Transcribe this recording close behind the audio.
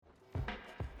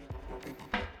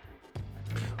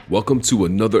Welcome to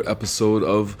another episode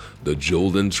of The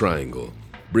Golden Triangle,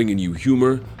 bringing you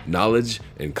humor, knowledge,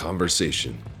 and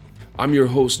conversation. I'm your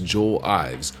host, Joel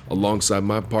Ives, alongside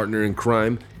my partner in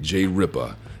crime, Jay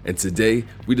Ripa. And today,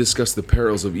 we discuss the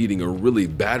perils of eating a really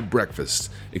bad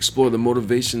breakfast, explore the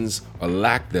motivations, or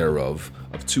lack thereof,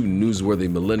 of two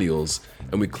newsworthy millennials,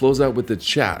 and we close out with a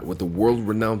chat with the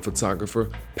world-renowned photographer,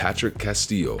 Patrick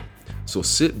Castillo. So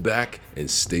sit back and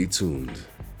stay tuned.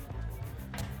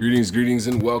 Greetings,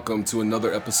 and welcome to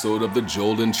another episode of The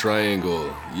Golden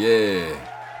Triangle. Yeah,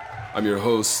 I'm your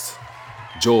host,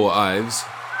 Joel Ives,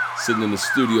 sitting in the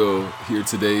studio here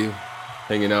today,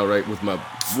 hanging out right with my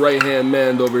right-hand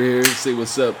man over here. Say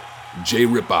what's up, Jay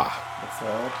Ripa. What's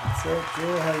up,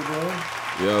 Joel? How you doing?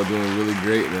 Yeah, doing really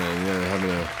great, man. Yeah,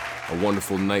 having a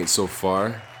wonderful night so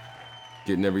far.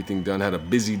 Getting everything done. Had a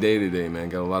busy day today, man.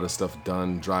 Got a lot of stuff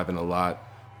done, driving a lot.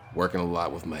 Working a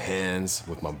lot with my hands,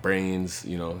 with my brains,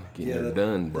 getting it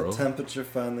done, bro. The temperature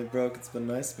finally broke. It's been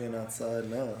nice being outside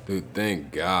now. Dude,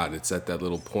 thank God it's at that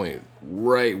little point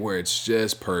right where it's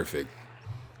just perfect.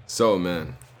 So,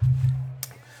 man,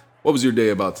 what was your day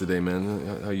about today,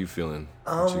 man? How you feeling?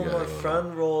 My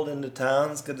friend rolled into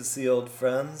town. It's good to see old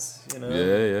friends,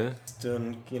 Yeah.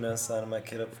 Doing, signing my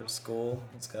kid up for school.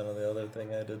 It's kind of the other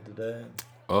thing I did today.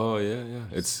 Oh, yeah.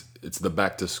 It's the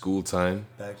back to school time.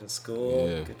 Back to school.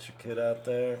 Yeah. Get your kid out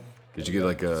there. Did you get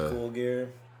like a school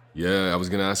gear? Yeah, I was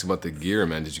gonna ask about the gear,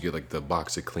 man. Did you get like the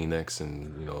box of Kleenex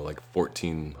and like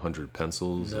 1,400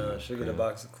 pencils? No, I should get a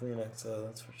box of Kleenex,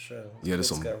 that's for sure. Yeah,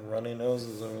 it's got runny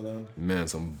noses over there. Man,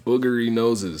 some boogery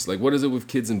noses. Like, what is it with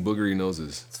kids and boogery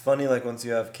noses? It's funny, like once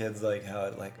you have kids, like how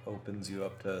it like opens you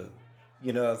up to,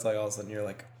 it's like all of a sudden you're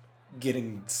like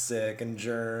getting sick and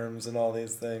germs and all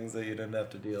these things that you didn't have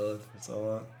to deal with for so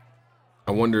long.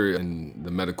 I wonder, and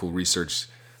the medical research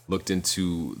looked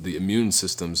into the immune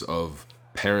systems of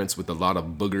parents with a lot of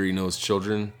boogery nosed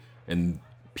children and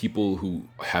people who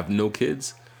have no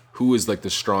kids. Who is like the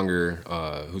stronger?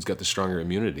 Who's got the stronger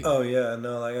immunity? Oh yeah,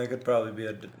 no, like I could probably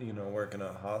be working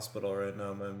at a hospital right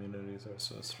now. My immunities are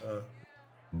so strong.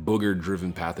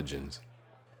 Booger-driven pathogens.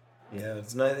 Yeah,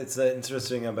 it's nice. It's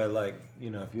interesting about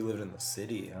if you lived in the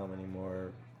city, how many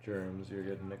more germs you're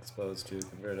getting exposed to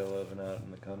compared to living out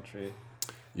in the country.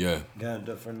 Yeah. Gotta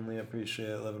definitely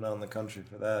appreciate living out in the country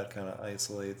for that. Kind of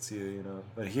isolates you,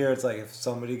 But here it's like if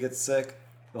somebody gets sick,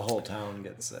 the whole town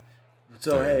gets sick.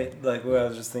 So hey, I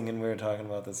was just thinking, we were talking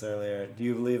about this earlier. Do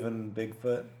you believe in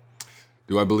Bigfoot?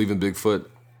 Do I believe in Bigfoot?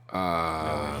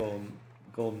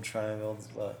 Golden Triangle's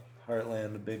the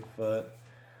heartland of Bigfoot.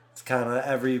 It's kind of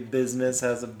every business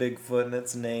has a Bigfoot in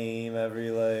its name.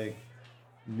 Every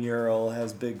mural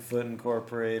has Bigfoot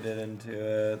incorporated into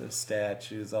it. There's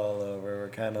statues all over. We're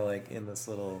kind of in this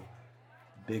little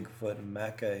Bigfoot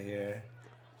mecca here.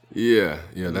 Yeah,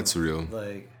 that's real.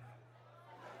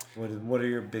 What are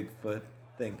your Bigfoot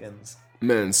thinkings?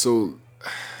 Man, so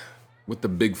with the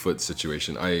Bigfoot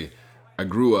situation, I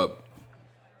grew up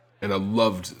and I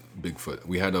loved Bigfoot.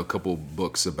 We had a couple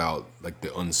books about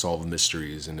the unsolved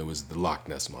mysteries, and it was the Loch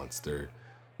Ness Monster,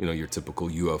 your typical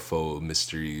UFO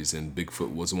mysteries, and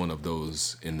Bigfoot was one of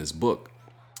those in this book.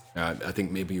 I think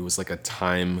maybe it was like a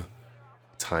time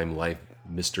life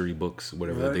mystery books,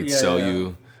 whatever they'd sell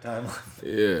you. Time life.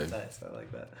 Yeah. Nice, I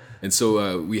like that. And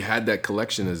so we had that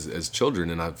collection as children,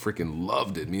 and I freaking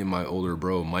loved it. Me and my older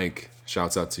bro, Mike,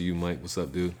 shouts out to you, Mike. What's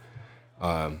up, dude?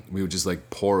 We would just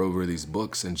pour over these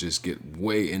books and just get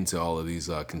way into all of these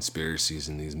conspiracies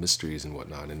and these mysteries and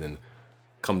whatnot. And then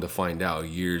come to find out,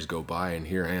 years go by, and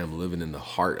here I am living in the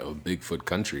heart of Bigfoot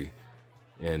country.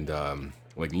 And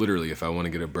literally, if I want to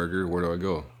get a burger, where do I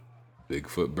go?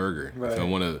 Bigfoot Burger. Right. If I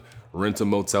want to rent a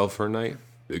motel for a night,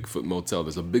 Bigfoot Motel.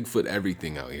 There's a Bigfoot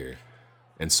everything out here.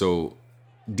 And so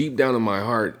deep down in my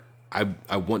heart,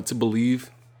 I want to believe,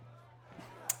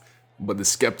 but the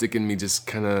skeptic in me just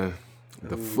kind of...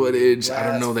 The footage,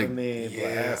 I don't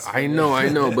know. I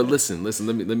know. But listen.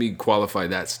 Let me qualify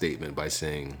that statement by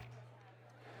saying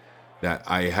that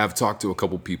I have talked to a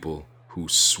couple people who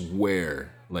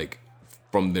swear,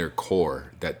 from their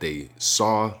core, that they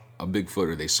saw a Bigfoot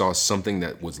or they saw something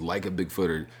that was like a Bigfoot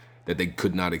or that they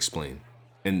could not explain.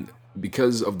 And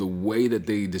because of the way that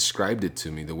they described it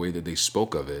to me, the way that they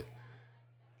spoke of it,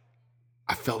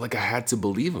 I felt like I had to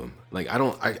believe him.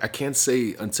 I can't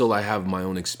say until I have my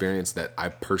own experience that I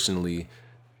personally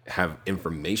have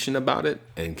information about it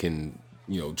and can,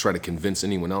 try to convince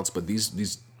anyone else. But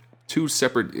these two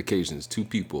separate occasions, two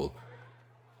people,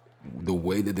 the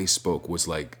way that they spoke was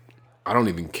I don't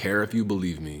even care if you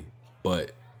believe me,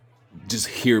 but just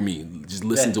hear me. Just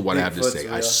listen to what I have to say.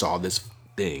 Real. I saw this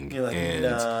thing. You're like,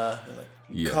 nah.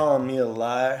 Yeah. Calling me a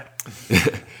liar.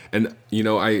 And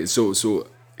so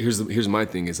here's my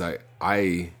thing is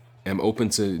I am open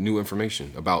to new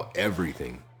information about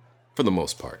everything, for the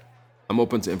most part. I'm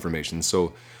open to information.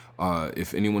 So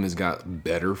if anyone has got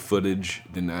better footage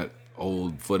than that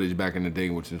old footage back in the day,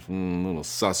 which is a little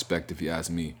suspect if you ask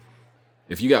me,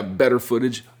 if you got better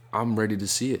footage, I'm ready to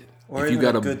see it. Or if you even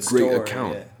got a a good great story,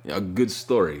 account, a good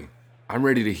story, I'm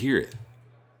ready to hear it.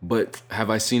 But have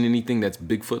I seen anything that's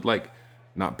Bigfoot like?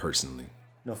 Not personally.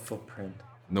 No footprint.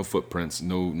 No footprints,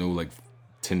 no like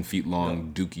 10 feet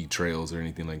long dookie trails or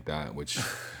anything like that, which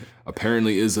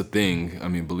apparently is a thing. I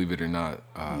mean, believe it or not.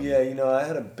 Yeah, I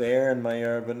had a bear in my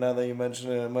yard, but now that you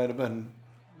mention it, it might have been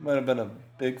a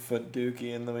Bigfoot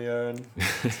dookie in the yard.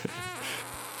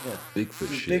 Yeah. Bigfoot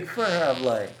Does shit. Bigfoot have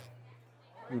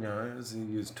does he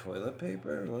use toilet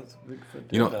paper? What's Bigfoot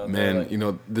do?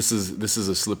 Man, this is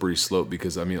a slippery slope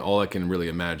because I mean, all I can really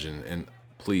imagine, and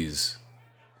please,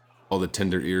 all the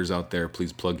tender ears out there,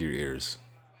 please plug your ears.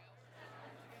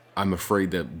 I'm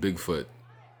afraid that Bigfoot,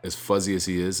 as fuzzy as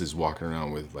he is walking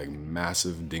around with like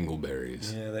massive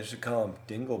dingleberries. Yeah, they should call him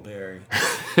Dingleberry.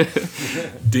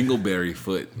 Dingleberry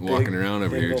foot walking around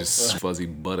over here, just fuzzy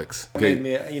buttocks. Okay.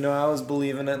 Made me, I was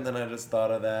believing it, and then I just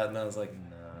thought of that, and I was like, nah.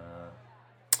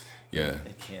 Yeah.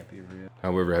 It can't be real.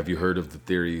 However, have you heard of the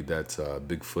theory that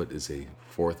Bigfoot is a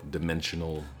fourth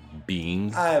dimensional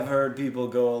being? I've heard people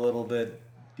go a little bit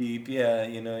deep. Yeah,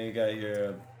 you got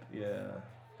your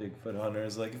Bigfoot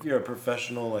hunters. Like, if you're a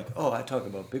professional, like, oh, I talk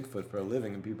about Bigfoot for a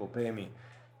living and people pay me,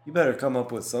 you better come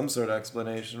up with some sort of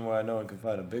explanation why no one can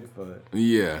find a Bigfoot.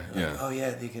 Yeah, like, yeah. Oh,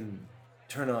 yeah, they can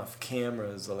turn off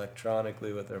cameras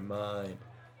electronically with their mind.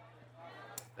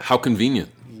 How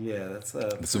convenient. Yeah, that's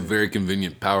a very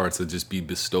convenient power to just be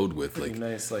bestowed with. Pretty like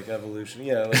nice, like, evolution.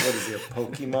 Yeah, like, what is he, a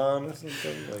Pokemon or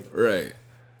something? Like, right.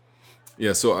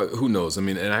 Yeah, so who knows? I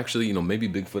mean, and actually, maybe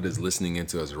Bigfoot is listening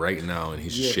into us right now, and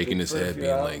he's just shaking his head,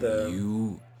 being like,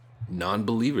 "You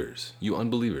non-believers, you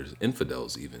unbelievers,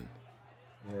 infidels, even."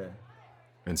 Yeah.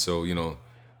 And so,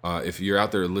 if you're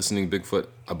out there listening, Bigfoot,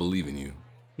 I believe in you.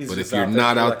 But if just you're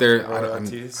not out there,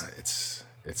 royalties.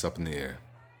 It's up in the air.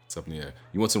 It's up in the air.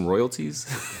 You want some royalties?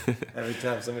 Every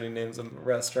time somebody names a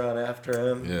restaurant after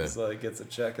him, yeah. He's like, gets a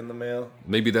check in the mail.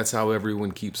 Maybe that's how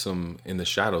everyone keeps them in the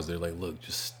shadows. They're like, look,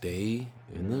 just stay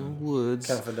in the woods.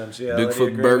 Confidentiality.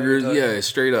 Bigfoot burgers. Yeah,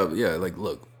 straight up. Yeah, like,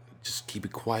 look, just keep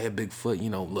it quiet, Bigfoot.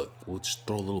 Look, we'll just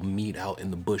throw a little meat out in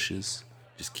the bushes.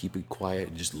 Just keep it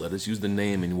quiet. Just let us use the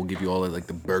name, and we'll give you all of, like,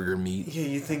 the burger meat. Yeah,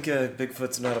 you think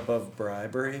Bigfoot's not above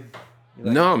bribery?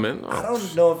 Like, no, man. No. I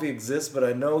don't know if he exists, but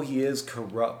I know he is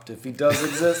corrupt. If he does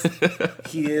exist,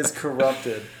 he is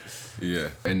corrupted. Yeah,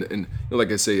 and like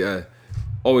I say,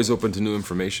 always open to new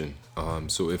information.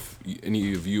 So if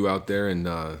any of you out there in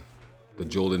the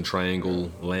Jordan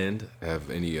Triangle land have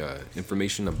any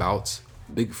information about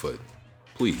Bigfoot,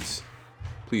 please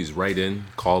write in,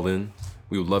 call in.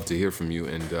 We would love to hear from you,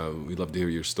 and we'd love to hear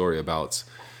your story about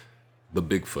the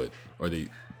Bigfoot or the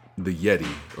Yeti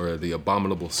or the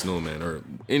abominable snowman or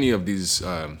any of these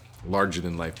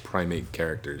larger-than-life primate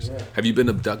characters. Yeah. Have you been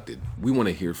abducted? We want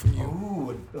to hear from you.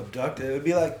 Ooh, abducted. It would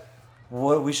be like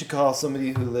what we should call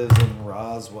somebody who lives in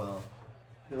Roswell.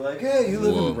 You're like, hey, you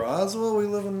live in Roswell? We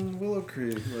live in Willow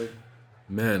Creek. Like,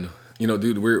 man,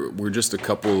 dude, we're just a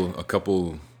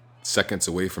couple seconds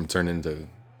away from turning to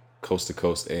Coast to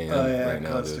Coast AM right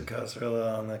now, Coast to Coast, really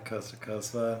on that Coast to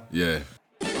Coast vibe. Yeah.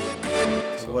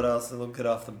 So what else? We'll get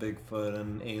off the Bigfoot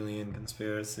and alien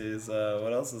conspiracies.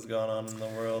 What else is going on in the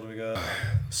world? We got.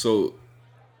 So,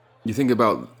 you think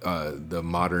about the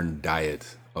modern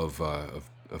diet of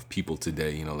people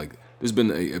today. Like there's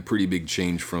been a pretty big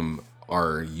change from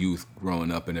our youth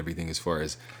growing up and everything, as far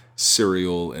as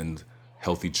cereal and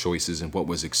healthy choices and what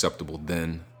was acceptable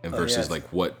then, and versus like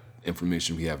what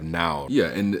information we have now. Yeah,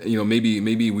 and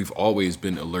maybe we've always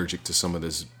been allergic to some of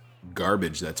this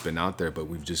garbage that's been out there, but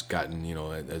we've just gotten,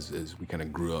 as we kind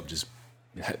of grew up, just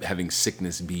having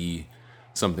sickness be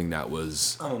something that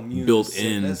was built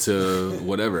into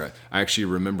whatever. I actually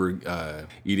remember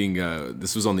eating,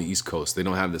 this was on the East Coast. They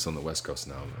don't have this on the West Coast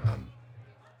now.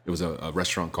 It was a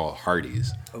restaurant called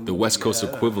Hardee's. The West Coast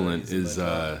equivalent is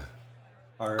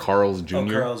Carl's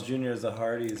Jr. Carl's Jr. is the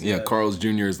Hardee's. Yeah, Carl's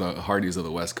Jr. is the Hardee's of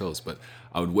the West Coast. But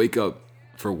I would wake up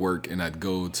for work and I'd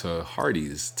go to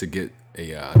Hardee's to get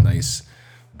a nice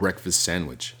breakfast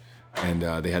sandwich. And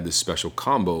they had this special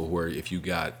combo where if you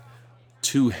got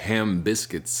 2 ham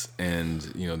biscuits and,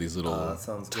 these little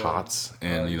tots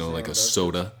and, like a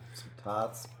soda. Some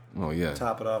tots. Oh, yeah.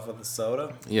 Top it off with a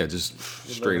soda. Yeah, just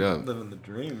straight up. Living the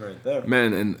dream right there.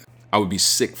 Man, and I would be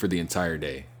sick for the entire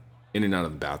day. In and out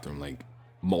of the bathroom, like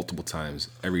multiple times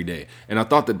every day. And I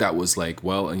thought that was like,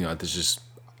 well, this just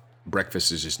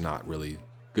breakfast is just not really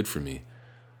good for me.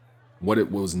 What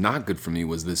it was not good for me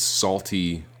was this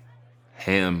salty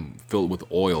ham filled with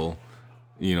oil,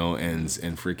 and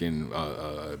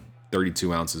freaking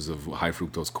 32 ounces of high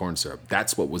fructose corn syrup.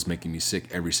 That's what was making me sick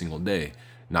every single day,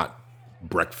 not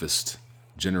breakfast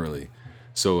generally.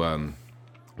 So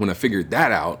when I figured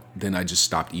that out, then I just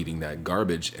stopped eating that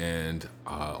garbage, and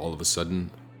all of a sudden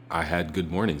I had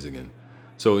good mornings again.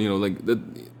 So,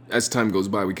 as time goes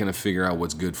by, we kind of figure out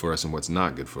what's good for us and what's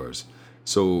not good for us.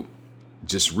 So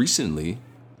just recently,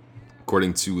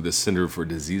 according to the Center for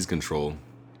Disease Control,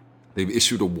 they've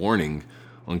issued a warning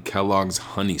on Kellogg's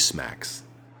HoneySmacks.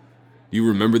 You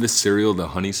remember the cereal, the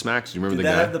HoneySmacks? You remember the guy?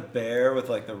 Did that have the bear with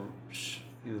like the...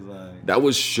 He was like... That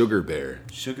was Sugar Bear.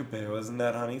 Sugar Bear, wasn't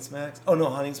that HoneySmacks? Oh no,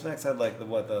 HoneySmacks had like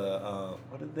what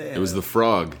did they have? It was the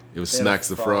frog. It was Smacks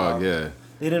the frog, yeah.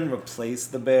 They didn't replace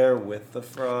the bear with the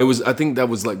frog. I think that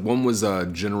was like, one was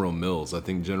General Mills. I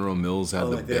think General Mills had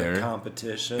the like bear.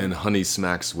 Competition. And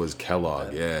HoneySmacks was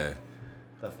Kellogg, yeah.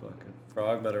 That fucking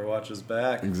frog better watch his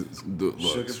back. Look,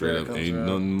 Sugar straight Bear up, comes ain't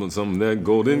around. nothing, something that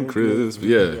golden crisp.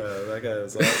 Yeah. That guy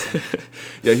was awesome.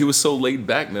 Yeah, he was so laid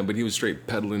back, man, but he was straight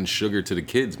peddling sugar to the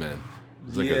kids, man. He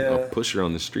was like a pusher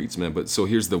on the streets, man. But so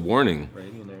here's the warning.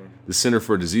 The Center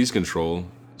for Disease Control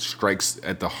strikes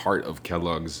at the heart of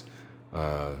Kellogg's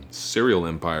cereal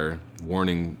empire,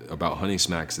 warning about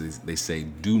HoneySmacks. They say,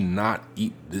 do not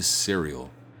eat this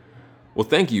cereal. Well,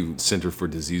 thank you, Center for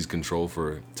Disease Control,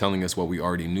 for telling us what we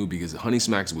already knew, because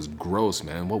HoneySmacks was gross,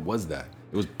 man. What was that?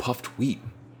 It was puffed wheat.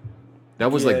 That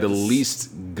was like the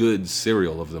least good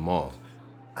cereal of them all.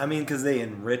 I mean, because they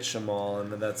enrich them all,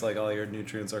 and that's like all your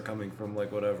nutrients are coming from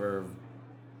like whatever,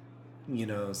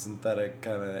 synthetic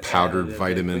kind of powdered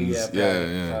vitamins.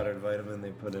 Powdered vitamin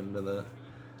they put into the.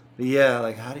 But yeah,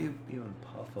 like how do you even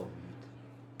puff a wheat?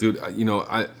 Dude,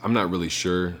 I'm not really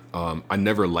sure. I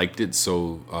never liked it,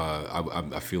 so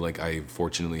I feel like I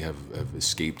fortunately have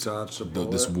escaped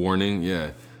this warning.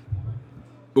 Yeah.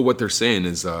 But what they're saying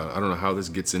is, I don't know how this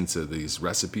gets into these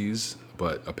recipes,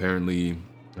 but apparently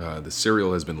the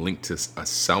cereal has been linked to a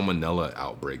salmonella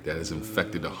outbreak that has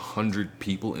infected 100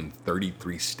 people in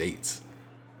 33 states.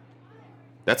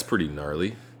 That's pretty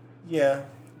gnarly. Yeah,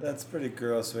 that's a pretty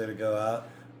gross way to go out.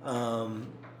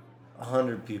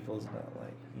 100 people is not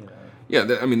like, Yeah,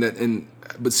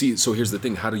 but see, so here's the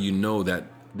thing. How do you know that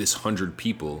this 100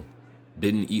 people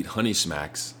didn't eat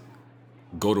HoneySmacks,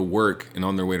 go to work, and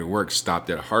on their way to work stopped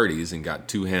at Hardee's and got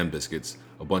 2 ham biscuits,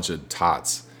 a bunch of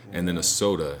tots, and then a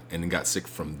soda, and then got sick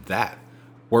from that?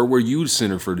 Where were you,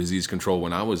 Center for Disease Control,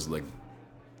 when I was like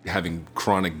having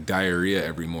chronic diarrhea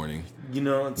every morning?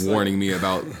 It's warning me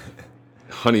about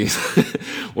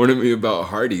warning me about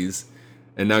Hardee's.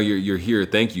 And now you're here.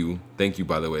 Thank you,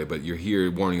 by the way. But you're here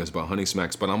warning us about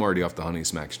HoneySmacks. But I'm already off the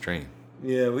HoneySmacks train.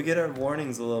 Yeah, we get our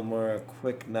warnings a little more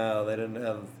quick now. They didn't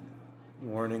have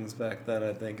warnings back then.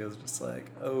 I think it was just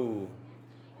like, oh,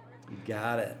 you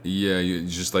got it. Yeah, you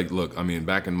just like, look. I mean,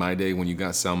 back in my day when you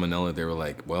got salmonella, they were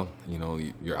like, well,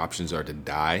 your options are to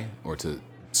die or to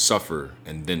suffer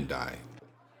and then die.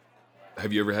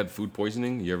 Have you ever had food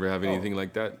poisoning? You ever have anything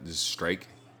like that? Just strike?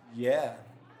 Yeah.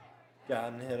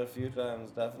 Gotten hit a few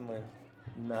times, definitely.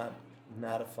 Not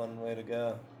a fun way to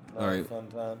go. Not a fun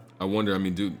time. I wonder,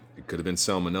 dude, it could have been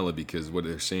salmonella, because what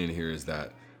they're saying here is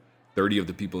that 30 of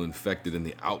the people infected in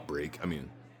the outbreak. An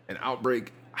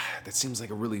outbreak, that seems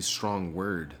like a really strong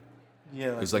word.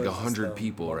 Yeah. There's like 100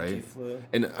 people, right?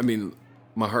 And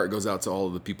my heart goes out to all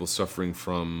of the people suffering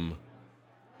from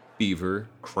fever,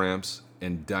 cramps,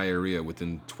 and diarrhea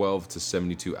within 12 to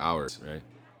 72 hours, right?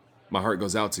 My heart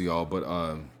goes out to y'all, but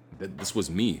this was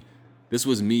me. This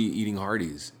was me eating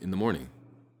Hardee's in the morning.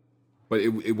 But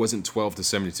it wasn't 12 to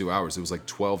 72 hours. It was like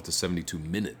 12 to 72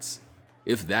 minutes,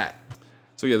 if that.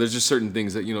 So yeah, there's just certain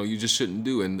things that, you just shouldn't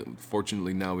do. And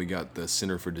fortunately now we got the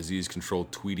Center for Disease Control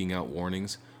tweeting out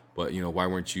warnings. But, why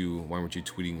weren't you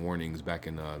tweeting warnings back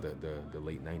in the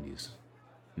late 90s?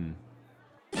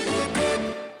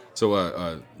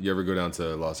 So you ever go down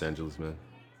to Los Angeles, man?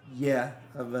 Yeah,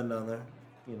 I've been down there.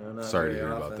 Not Sorry to very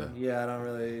hear often. about that. Yeah, I don't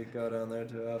really go down there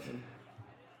too often.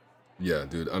 Yeah,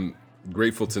 dude, I'm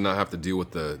grateful to not have to deal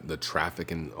with the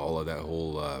traffic and all of that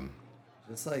whole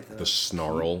just like the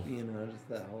snarl. Just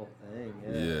that whole thing.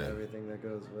 Yeah, everything that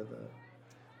goes with it.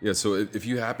 Yeah, so if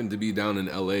you happen to be down in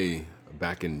LA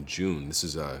back in June, this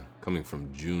is coming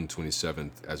from June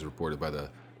 27th, as reported by the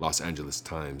Los Angeles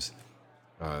Times.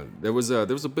 There was a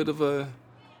bit of a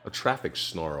traffic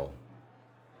snarl.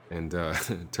 And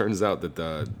it turns out that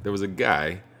there was a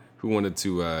guy who wanted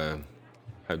to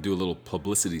do a little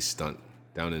publicity stunt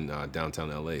down in downtown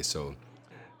LA. So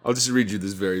I'll just read you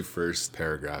this very first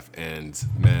paragraph. And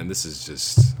man, this is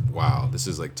just, wow. This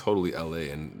is like totally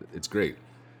LA and it's great.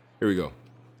 Here we go.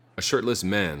 A shirtless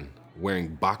man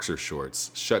wearing boxer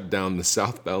shorts shut down the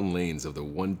southbound lanes of the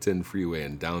 110 freeway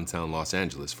in downtown Los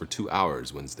Angeles for 2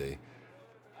 hours Wednesday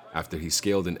after he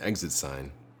scaled an exit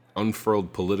sign,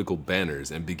 unfurled political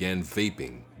banners, and began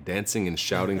vaping, dancing, and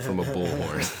shouting from a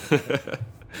bullhorn.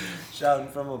 Shouting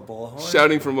from a bullhorn?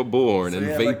 Shouting from a bullhorn so and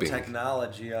he had, vaping. Like,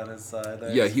 technology on his side.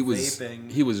 Yeah, he was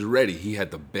vaping. He was ready. He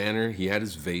had the banner, he had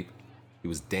his vape, he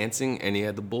was dancing, and he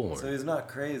had the bullhorn. So he's not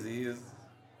crazy.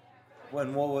 What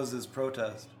was his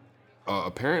protest?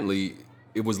 Apparently,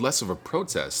 it was less of a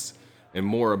protest and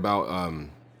more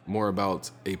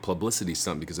about a publicity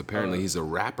stunt because apparently he's a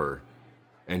rapper,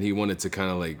 and he wanted to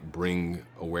kind of like bring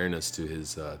awareness to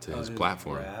his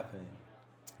platform. Rapping.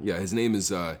 Yeah, his name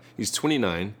is he's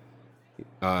 29.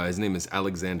 His name is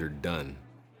Alexander Dunn.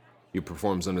 He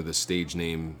performs under the stage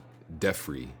name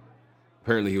Defree.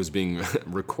 Apparently, he was being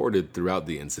recorded throughout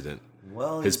the incident.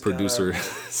 Well, his producer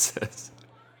says.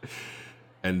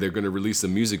 And they're going to release a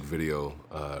music video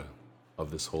of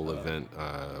this whole event,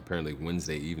 apparently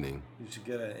Wednesday evening. You should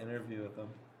get an interview with him.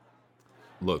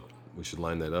 Look, we should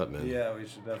line that up, man. Yeah, we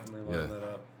should definitely line that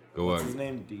up. What's his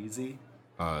name?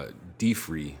 DZ?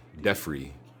 Defree.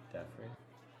 Defree.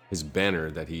 His banner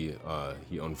that he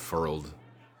unfurled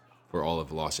for all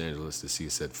of Los Angeles to see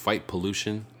said, "Fight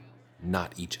pollution,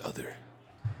 not each other."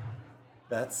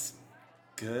 That's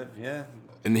good, yeah.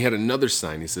 And they had another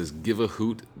sign. He says, "Give a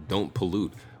hoot, don't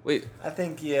pollute." Wait. I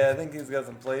think he's got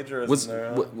some plagiarism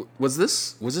there. Huh? Was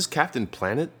this Captain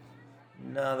Planet?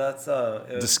 No, that's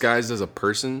disguised as a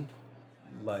person,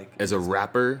 like as a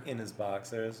rapper in his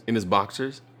boxers. In his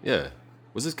boxers, yeah.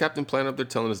 Was this Captain Planet up there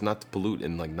telling us not to pollute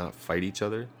and like not fight each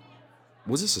other?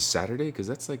 Was this a Saturday? Because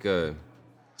that's like a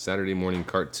Saturday morning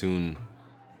cartoon.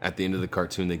 At the end of the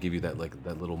cartoon, they give you that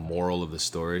little moral of the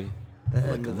story.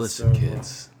 Listen,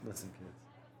 kids.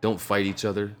 Don't fight each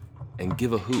other, and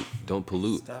give a hoot. Don't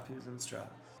pollute. Stop using straws.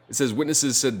 It says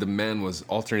witnesses said the man was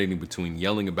alternating between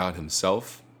yelling about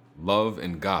himself, love,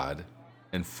 and God,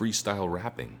 and freestyle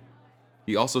rapping.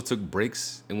 He also took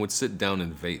breaks and would sit down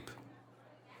and vape.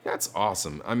 That's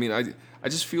awesome. I mean, I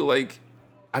just feel like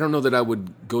I don't know that I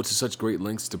would go to such great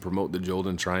lengths to promote the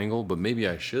Golden Triangle, but maybe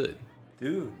I should.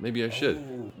 Dude. Maybe I should.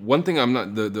 One thing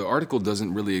the article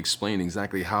doesn't really explain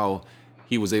exactly how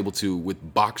he was able to,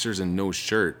 with boxers and no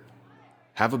shirt,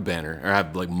 have a banner, or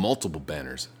have like multiple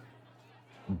banners,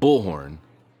 bullhorn,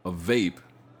 a vape.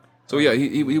 So yeah,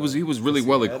 he was really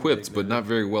well equipped, but not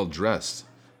very well dressed.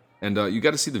 And you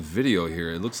got to see the video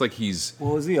here. It looks like he's...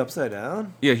 Well, is he upside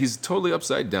down? Yeah, he's totally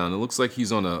upside down. It looks like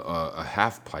he's on a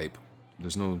half pipe.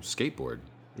 There's no skateboard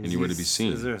anywhere to be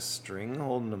seen. Is there a string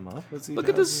holding him up? Look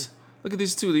at this. Look at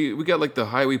these two. We got like the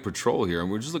highway patrol here,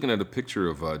 and we're just looking at a picture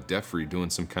of Defree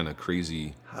doing some kind of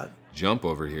crazy jump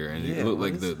over here. And it looked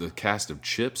like the cast of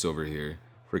Chips over here.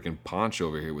 Freaking Ponch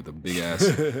over here with a big ass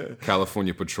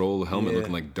California Patrol helmet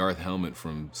looking like Darth Helmet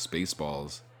from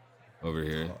Spaceballs over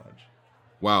here.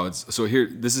 Wow, so here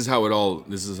this is how it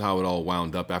all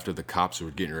wound up after the cops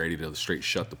were getting ready to straight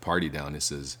shut the party down. It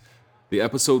says the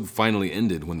episode finally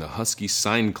ended when the husky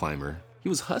sign climber, he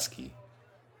was husky.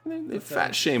 They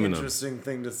fat shaming him. Interesting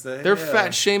thing to say. They're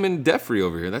fat shaming Defree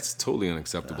over here. That's totally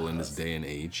unacceptable in this day and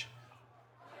age.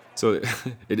 So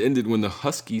it ended when the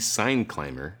husky sign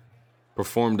climber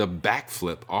performed a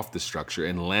backflip off the structure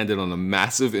and landed on a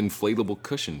massive inflatable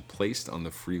cushion placed on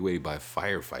the freeway by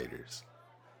firefighters.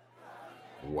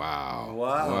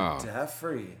 Wow.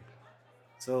 Defree.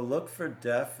 So look for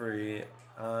Defree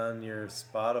on your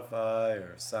Spotify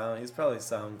or Sound. He's probably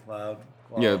SoundCloud.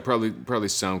 Yeah, probably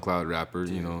SoundCloud rapper,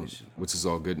 which is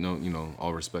all good. No,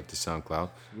 all respect to SoundCloud.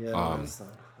 Yeah.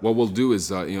 What we'll do is,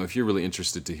 if you're really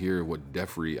interested to hear what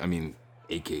Defree,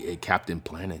 AKA Captain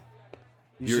Planet,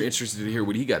 you're interested to hear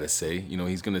what he got to say.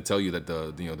 He's going to tell you that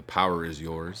the power is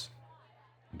yours.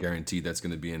 Guaranteed that's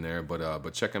going to be in there.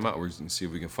 But check him out. We're going to see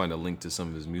if we can find a link to some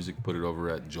of his music. Put it over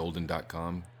at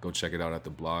jolden.com. Go check it out at the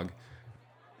blog.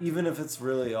 Even if it's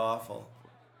really awful.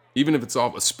 Even if it's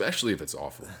awful, especially if it's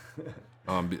awful.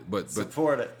 But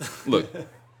support it. Look,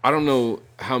 I don't know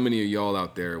how many of y'all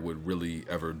out there would really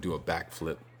ever do a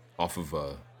backflip off of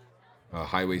a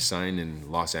highway sign in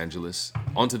Los Angeles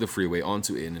onto the freeway,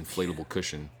 onto an inflatable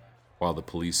cushion while the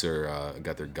police are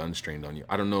got their guns trained on you.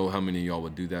 I don't know how many of y'all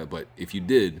would do that, but if you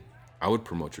did, I would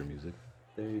promote your music.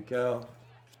 There you go.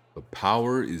 The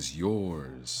power is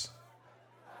yours.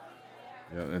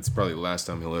 Yeah, that's probably the last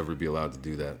time he'll ever be allowed to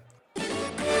do that.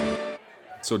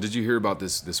 So did you hear about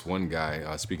this one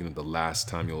guy, speaking of the last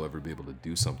time you'll ever be able to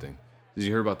do something? Did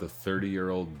you hear about the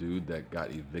 30-year-old dude that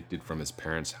got evicted from his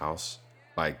parents' house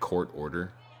by court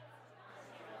order?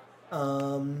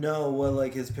 No. Well,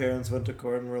 like his parents went to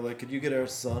court and were like, "Could you get our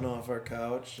son off our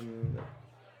couch?" And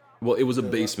Well, it was a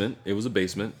they're like, basement. It was a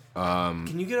basement.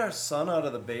 "Can you get our son out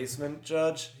of the basement,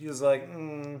 Judge?" He was like,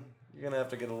 "You're gonna have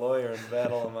to get a lawyer and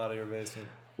battle him out of your basement."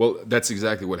 Well, that's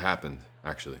exactly what happened,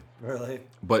 actually. Really?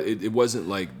 But it wasn't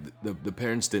like the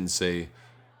parents didn't say,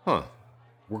 "Huh,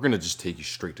 we're gonna just take you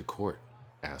straight to court,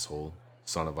 asshole,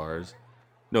 son of ours."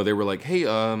 No, they were like, "Hey,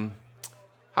 how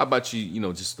about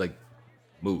you, just like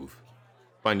move,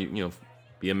 find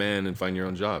be a man and find your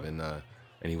own job." And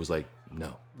he was like,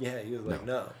 "No." Yeah. He was like,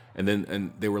 "No."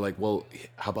 And they were like, "Well,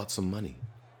 how about some money?"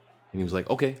 And he was like,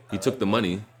 "Okay." He took the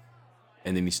money,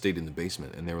 and then he stayed in the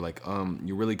basement. And they were like,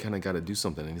 "You really kind of got to do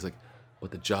something." And he's like,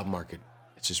 "But the job market,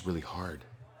 it's just really hard."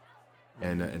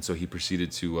 And so he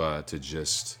proceeded to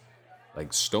just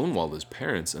like stonewall his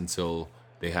parents until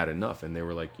they had enough. And they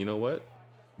were like, "You know what?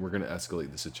 We're gonna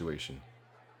escalate the situation."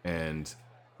 And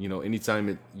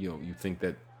anytime you think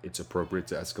that it's appropriate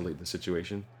to escalate the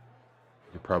situation,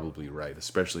 you're probably right,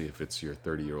 especially if it's your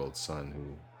 30-year-old son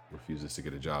who refuses to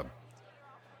get a job.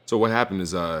 So what happened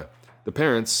is the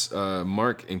parents,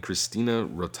 Mark and Christina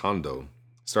Rotondo,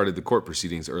 started the court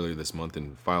proceedings earlier this month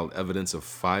and filed evidence of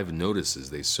 5 notices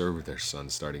they served their son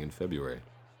starting in February.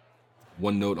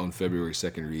 One note on February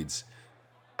 2nd reads,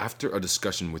 "After a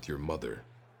discussion with your mother,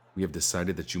 we have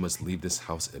decided that you must leave this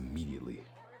house immediately.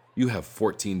 You have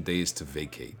 14 days to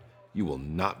vacate. You will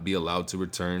not be allowed to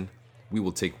return. We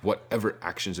will take whatever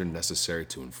actions are necessary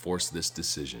to enforce this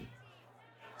decision."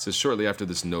 It says shortly after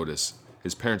this notice,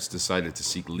 his parents decided to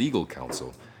seek legal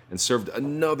counsel and served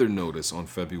another notice on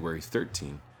February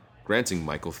 13, granting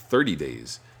Michael 30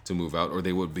 days to move out or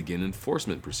they would begin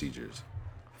enforcement procedures.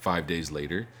 5 days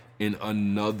later, in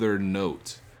another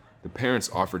note, the parents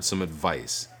offered some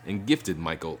advice and gifted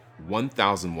Michael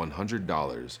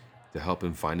 $1,100 to help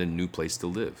him find a new place to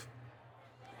live.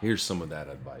 Here's some of that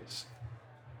advice.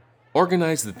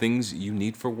 Organize the things you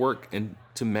need for work and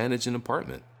to manage an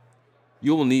apartment.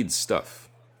 You will need stuff.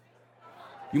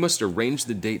 You must arrange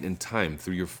the date and time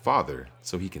through your father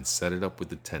so he can set it up with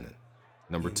the tenant.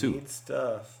 Number 2, Need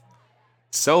stuff.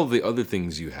 sell the other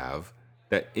things you have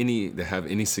that have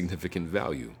any significant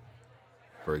value.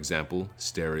 For example,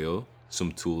 stereo,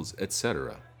 some tools,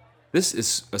 etc. This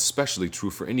is especially true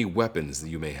for any weapons that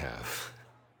you may have.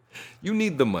 You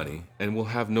need the money and will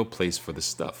have no place for the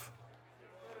stuff.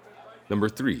 Number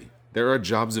 3, there are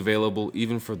jobs available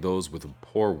even for those with a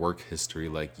poor work history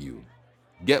like you.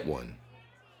 Get one.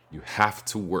 You have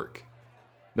to work.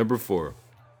 Number 4,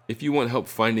 if you want help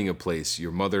finding a place,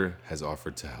 your mother has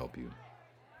offered to help you.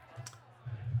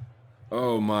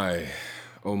 Oh my,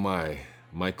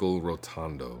 Michael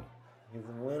Rotondo. He's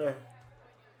a winner.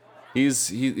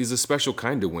 He's a special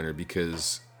kind of winner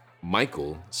because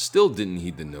Michael still didn't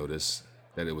heed the notice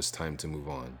that it was time to move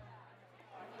on.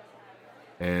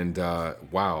 And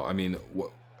wow, I mean,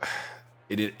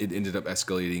 it ended up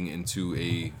escalating into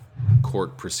a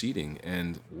court proceeding.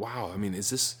 And wow, I mean, is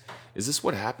this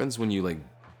what happens when you like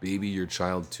baby your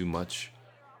child too much,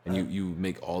 and you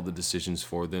make all the decisions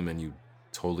for them, and you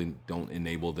totally don't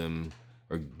enable them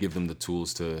or give them the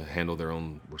tools to handle their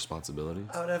own responsibilities?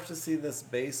 I would have to see this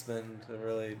basement to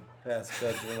really pass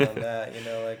judgment on that.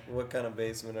 Like what kind of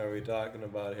basement are we talking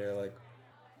about here? Like,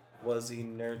 was he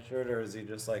nurtured, or is he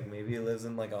just like maybe he lives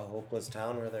in like a hopeless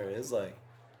town where there is like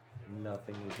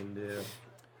nothing you can do?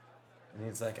 And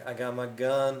he's like, "I got my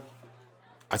gun."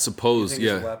 I suppose, you think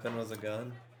yeah. His weapon was a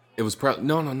gun? It was probably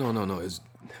no. It was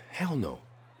hell no.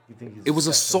 You think he's It was a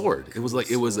obsessed with sword. It was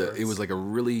swords? like a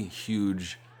really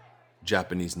huge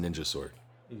Japanese ninja sword.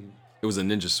 It was a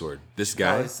ninja sword. This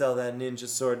guy Probably sell that ninja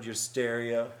sword, your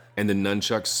stereo. and the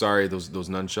nunchucks. Sorry, those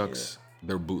nunchucks.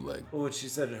 They're bootleg. What she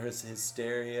said, his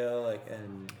stereo, like,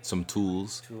 and Some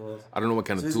tools. tools. I don't know what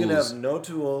kind So of he's tools. gonna have no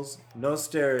tools, no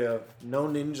stereo, no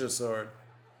ninja sword.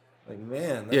 Like,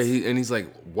 man. Yeah, That's, he's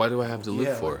like, why do I have to live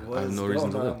yeah, for? like, what I have is no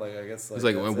reason to going live. on? Like, I guess, He's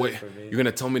like, that's wait, it for me. you're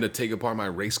gonna tell me to take apart my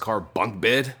race car bunk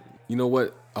bed? You know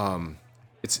what?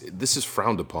 This is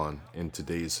frowned upon in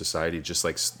today's society, just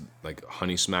like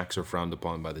HoneySmacks are frowned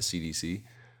upon by the CDC.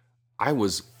 I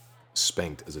was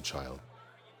spanked as a child.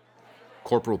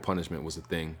 Corporal punishment was a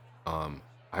thing. I'm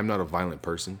not a violent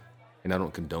person, and I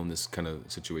don't condone this kind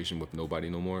of situation with nobody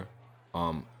no more.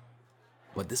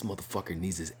 But this motherfucker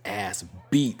needs his ass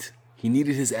beat. He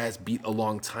needed his ass beat a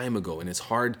long time ago, and it's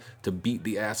hard to beat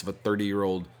the ass of a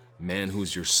 30-year-old man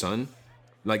who's your son.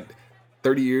 Like,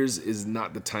 30 years is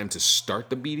not the time to start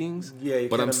the beatings. Yeah, you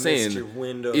but kinda I'm missed saying your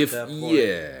window if at that point.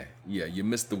 yeah, you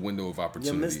missed the window of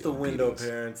opportunity. You missed the window, obedience.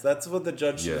 parents. That's what the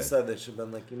judge should have Yeah. said. They should have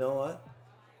been like, you know what?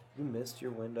 You missed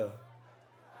your window.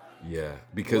 Yeah,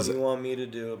 because What do you want me to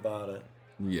do about it?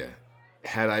 yeah,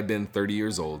 had I been 30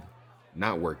 years old,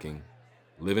 not working,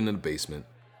 living in a basement,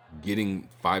 getting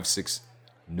 5-6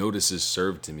 notices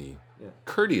served to me,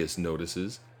 courteous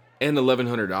notices, and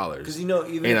 $1,100, Because you know,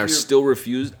 even and if are you're, still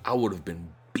refused, I would have been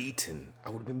beaten.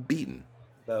 that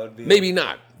would be Maybe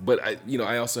not, but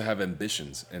I also have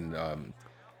ambitions, and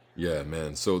yeah,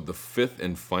 man. So the fifth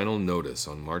and final notice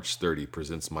on March 30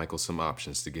 presents Michael some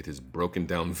options to get his broken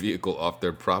down vehicle off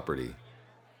their property,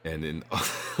 and in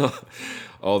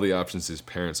all the options, his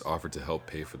parents offered to help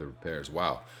pay for the repairs.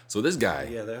 Wow. So this guy,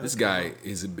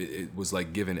 it was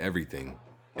like given everything,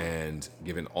 and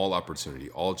given all opportunity,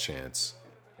 all chance,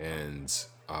 and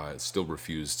still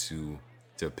refused to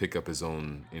pick up his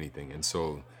own anything. And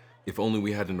so, if only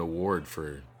we had an award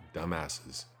for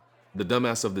dumbasses. The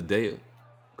dumbass of the day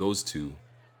goes to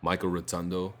Michael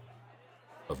Rotundo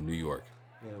of New York.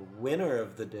 Yeah, winner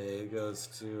of the day goes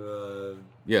to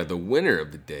The winner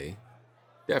of the day,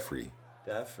 Defrey,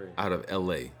 Daffrey. out of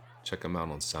LA. Check him out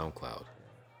on SoundCloud.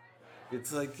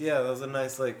 It's like, that was a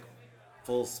nice, like,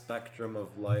 full spectrum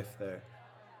of life there.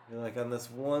 Like, on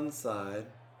this one side,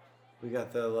 we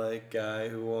got the, like, guy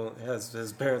who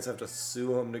his parents have to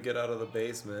sue him to get out of the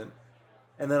basement.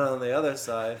 And then on the other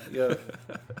side, you have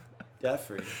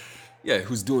Defrey. Yeah,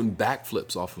 who's doing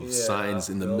backflips off of signs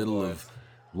in the middle of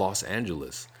Los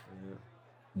Angeles. Yeah.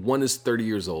 One is 30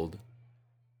 years old.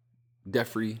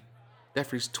 Defrey's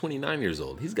 29 years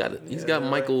old. He's got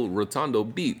Michael Rotundo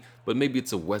beat, but maybe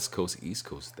it's a West Coast, East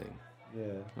Coast thing. Yeah.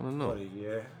 I don't know. About a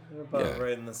year. They're about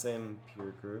right in the same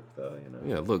peer group, though,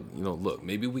 Yeah, look,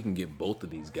 maybe we can get both of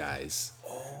these guys.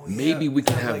 Maybe we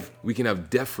can have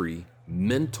Defrey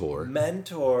mentor.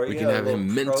 We can have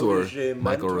him mentor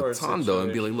Michael Rotundo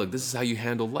and be like, look, this is how you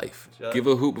handle life. Give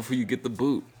a hoot before you get the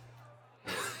boot.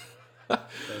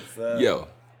 That's that. Yo.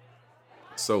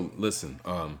 So listen,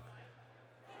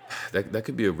 that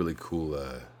could be a really cool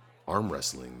arm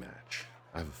wrestling match.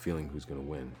 I have a feeling who's gonna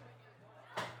win.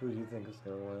 Who do you think is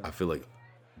gonna win? I feel like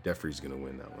Defrey's gonna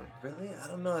win that one. Really? I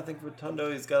don't know. I think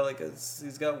Rotundo, he's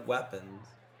got weapons.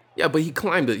 Yeah, but he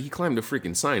climbed a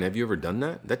freaking sign. Have you ever done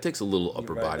that? That takes a little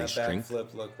upper body strength. That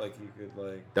backflip looked like you could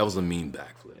like. That was a mean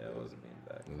backflip. Yeah, it was a mean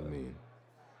backflip. It was mean.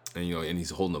 And and he's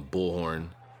holding a bullhorn.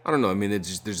 I don't know. I mean,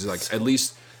 there's like at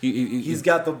least he's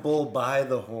got the bull by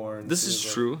the horn. This is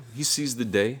true. He sees the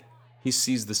day. He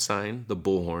sees the sign, the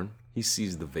bullhorn. He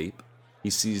sees the vape. He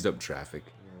seized up traffic.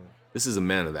 Yeah. This is a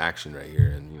man of action right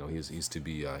here, and he's to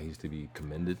be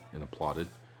commended and applauded.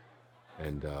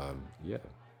 And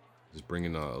just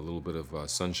bringing a little bit of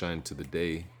sunshine to the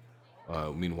day.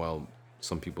 Meanwhile,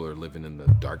 some people are living in the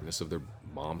darkness of their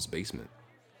mom's basement,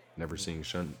 never seeing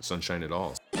sunshine at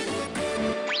all.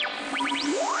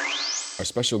 Our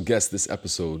special guest this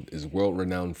episode is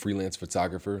world-renowned freelance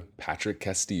photographer Patrick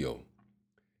Castillo.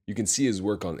 You can see his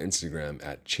work on Instagram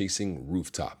at Chasing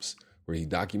Rooftops, where he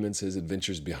documents his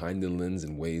adventures behind the lens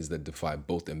in ways that defy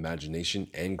both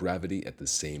imagination and gravity at the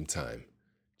same time.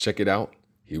 Check it out.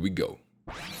 Here we go.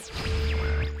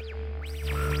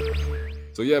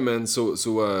 So yeah, man. So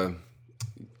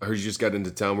I heard you just got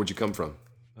into town. Where'd you come from?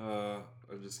 I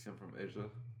just came from Asia.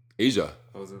 Asia.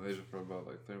 I was in Asia for about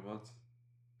like 3 months.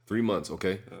 3 months,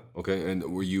 okay. Yeah. Okay, and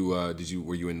were you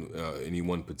in any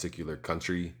one particular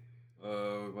country?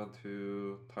 We went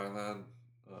to Thailand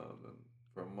then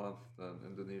for a month, then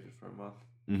Indonesia for a month,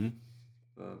 then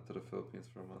to the Philippines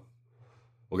for a month.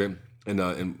 Okay,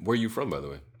 and where are you from, by the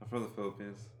way? I'm from the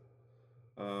Philippines.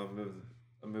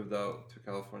 I moved out to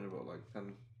California about like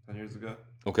 10 years ago.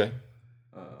 Okay.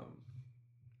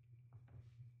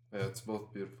 Yeah, it's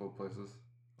both beautiful places,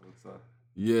 I would say.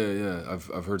 Yeah.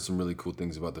 I've heard some really cool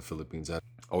things about the Philippines. I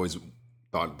always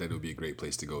thought that it would be a great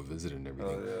place to go visit and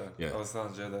everything. Oh yeah. I was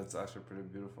telling Jay that it's actually pretty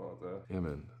beautiful out there. Yeah,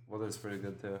 man. Weather's pretty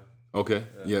good too. Okay.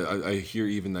 Yeah, I hear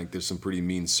even like there's some pretty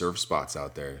mean surf spots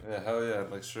out there. Yeah, hell yeah.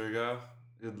 Like Surigao.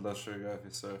 You'd love Surigao if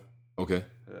you surf. Okay.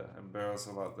 Yeah, and Barrow's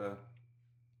a lot there.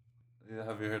 Yeah,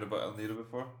 have you heard about El Nido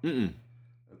before? Mm-mm.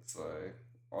 It's like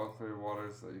all clear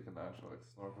waters that you can actually like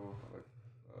snorkel. Like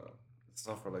it's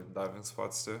not for like diving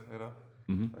spots too,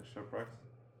 like shipwrecks.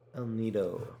 El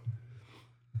Nido.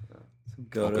 Yeah. So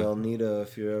go to El Nido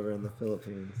if you're ever in the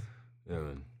Philippines. Yeah,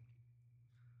 man.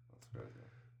 That's crazy.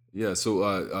 Yeah.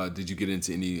 So, did you get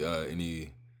into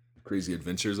any crazy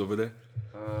adventures over there?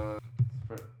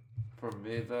 For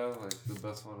me though, like the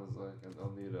best one is like in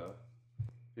El Nido.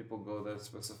 People go there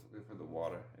specifically for the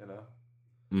water,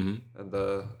 Mm-hmm. And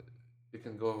you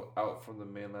can go out from the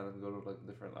mainland and go to like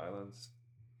different islands.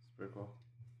 It's pretty cool.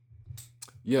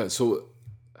 Yeah. So,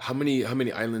 how many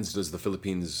islands does the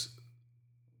Philippines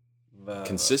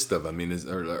consist of? I mean,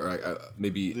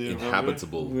 maybe Do you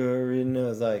inhabitable? We were reading it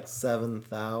was like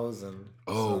 7,000.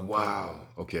 Oh wow.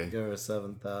 Okay. There were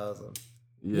 7,000.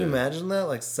 Can you Yeah. imagine that?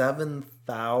 Like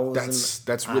 7,000.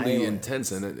 That's really islands.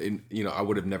 intense, and I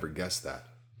would have never guessed that.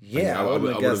 Yeah, I I wouldn't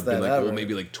have would guessed have been that like, ever. well,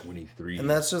 maybe like 23. And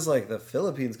that's just like the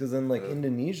Philippines, because then like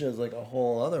Indonesia is like a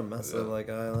whole other mess of like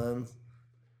islands,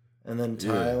 and then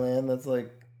Thailand, that's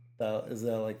like, is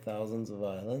that like thousands of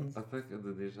islands? I think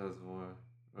Indonesia has more.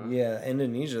 Right? Yeah,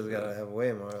 Indonesia's gotta have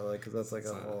way more, like, because that's like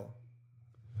a whole.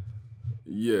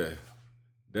 Yeah.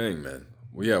 Dang, man.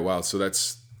 Well, yeah. Wow. So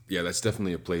that's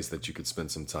definitely a place that you could spend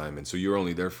some time in. So you're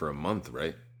only there for a month,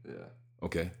 right? Yeah.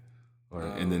 Okay. All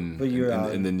right. And then, But you're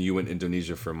out. and then you went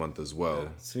Indonesia for a month as well.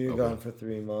 So you're gone for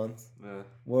 3 months. Yeah.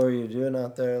 What were you doing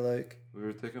out there, like? We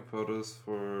were taking photos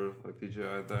for like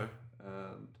DJI there,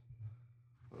 and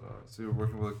so we were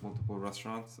working with like multiple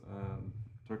restaurants and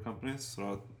tour companies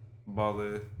throughout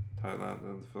Bali, Thailand,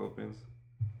 and the Philippines.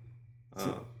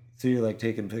 So you're like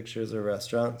taking pictures of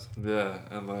restaurants? Yeah,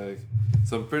 and like,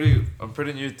 so I'm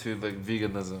pretty new to like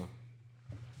veganism.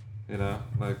 You know,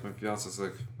 like my fiance's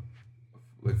like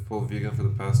full vegan for the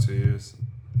past 2 years,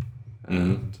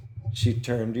 and She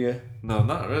turned you? no,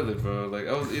 not really, bro. Like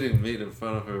I was eating meat in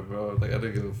front of her, bro. Like I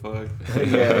didn't give a fuck.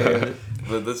 Yeah.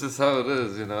 But that's just how it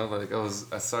is, you know. Like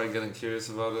I started getting curious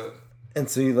about it. And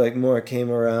so you like more came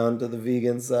around to the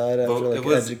vegan side after But like it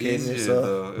was educating easier yourself?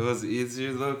 though. It was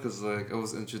easier though, cause like I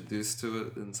was introduced to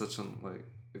it in such an like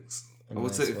I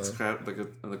would say nice way.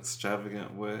 an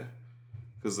extravagant way,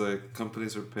 cause like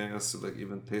companies were paying us to like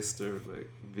even taste their like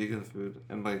vegan food,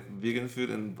 and like vegan food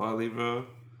in Bali, bro.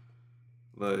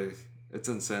 Like it's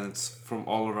insane. It's from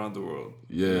all around the world.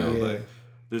 Yeah. You know, Yeah. like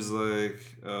there's like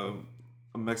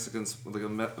a Mexican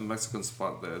a Mexican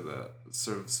spot there that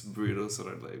serves burritos that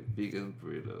are like vegan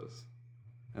burritos,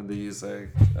 and they use like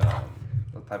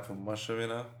a type of mushroom, you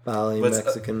know. Bali But it's,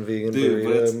 Mexican vegan Dude,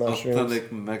 but it's burrito mushrooms.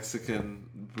 authentic Mexican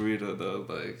burrito though.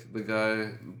 Like the guy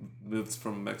moved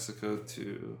from Mexico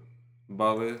to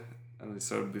Bali, and he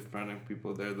started befriending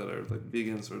people there that are like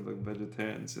vegans or like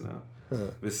vegetarians, you know.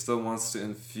 But he still wants to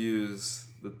infuse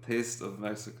the taste of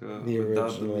Mexico The without the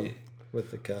original meat,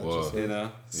 with the Whoa. consciousness. you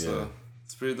know. So Yeah.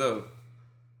 it's pretty dope.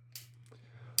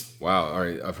 Wow. All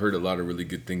right. I've heard a lot of really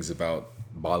good things about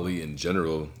Bali in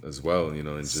general as well. You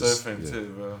know, and just Surfing too,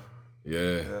 bro.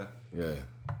 Yeah. Yeah. Yeah.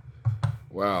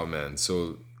 Wow, man.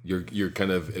 So you're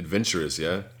kind of adventurous,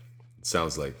 yeah? It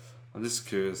sounds like. I'm just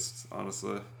curious,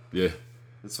 honestly. Yeah.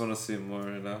 Just want to see more,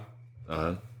 you know.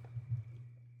 Uh-huh.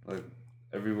 Like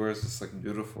everywhere is just like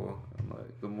beautiful, and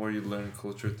like the more you learn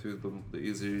culture too, the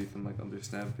easier you can like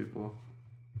understand people.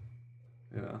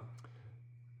 You know.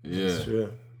 Yeah. That's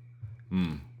true.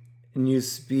 Hmm. And you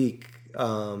speak,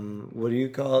 what do you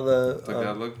call the...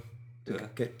 Tagalog.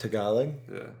 Yeah. Tagalog?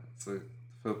 Yeah. It's like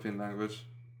Philippine language.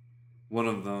 One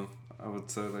of them, I would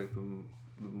say, like the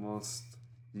most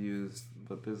used,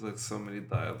 but there's like so many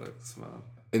dialects, man.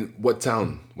 And what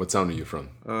town? What town are you from?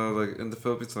 Like in the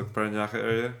Philippines, like Parañaque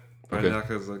area.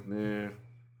 Parañaque is like near,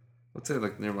 let's say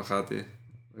like near Makati,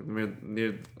 like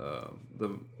near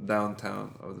the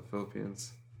downtown of the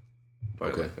Philippines.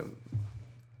 Probably Okay.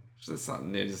 it's not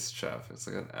near just traffic. It's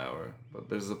like an hour, but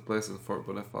there's a place in Fort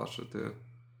Bonifacio too.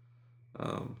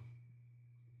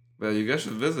 But you guys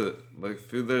should visit. Like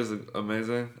food there is like,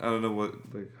 amazing. I don't know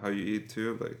how you eat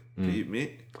too. Like do you eat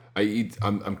meat?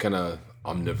 I'm kind of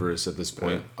omnivorous at this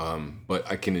point. But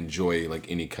I can enjoy like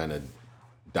any kind of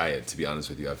diet, to be honest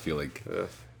with you. I feel like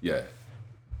yeah.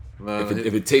 Man,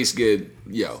 If it tastes good,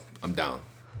 yo, I'm down.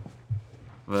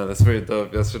 man, that's pretty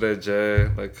dope. Yesterday, Jay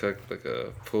like cooked like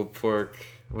a pulled pork.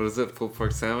 What is it? Pulled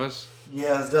pork sandwich.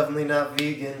 Yeah, it's definitely not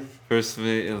vegan. First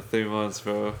meat in 3 months,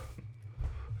 bro.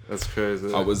 That's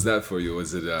crazy. How was that for you?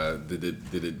 Was it did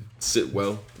it sit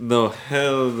well? No,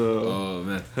 hell no. Oh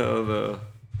man. Hell no.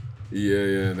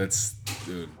 Yeah, that's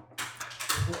dude.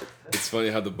 It's funny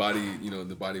how the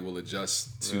body will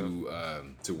adjust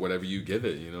to whatever you give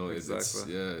it. You know,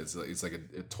 Exactly. it's like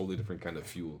a totally different kind of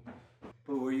fuel.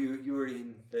 But you were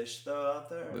eating fish though out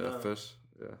there? Or Yeah, no? fish.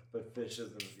 Yeah. But fish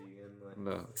isn't vegan. Like,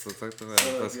 No, so it's like the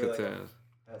So if you're, like, pescatarian.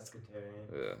 pescatarian.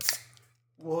 Yeah.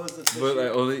 What was the fish? But I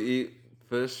only eat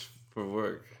fish for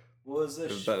work. What was the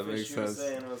if fish that makes you were sense.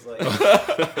 saying was like?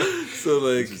 So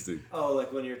like, Interesting. Oh,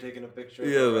 like when you're taking a picture.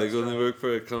 yeah, of a like when restaurant. you work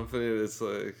for a company, it's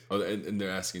like. Oh, and they're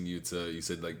asking you to. You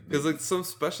said like. Because like some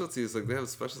specialties, like they have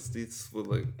specialties with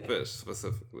like fish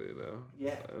specifically, you know.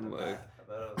 Yeah. And I like,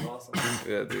 bet it was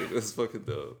awesome. yeah, dude, it's fucking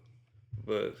dope.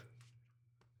 But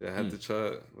yeah, I had to try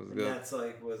it. It was And good. that's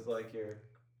like was like your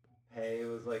pay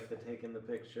was like the taking the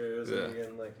pictures Yeah. and you're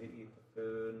getting like to eat the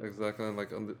food. Exactly, and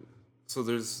like so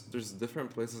there's different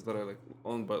places that are like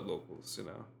owned by locals, you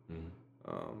know.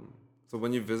 So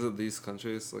when you visit these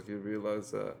countries, like you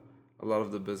realize that a lot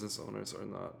of the business owners are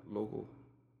not local.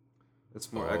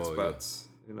 It's more expats,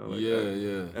 you know. Like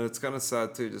yeah. And it's kind of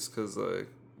sad too, just because like,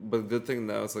 but good thing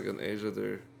now it's like in Asia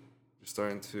they're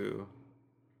starting to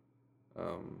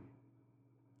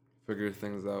figure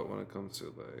things out when it comes to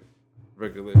like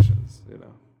regulations, you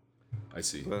know. I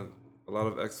see. But a lot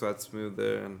of expats move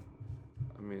there, and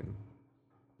I mean,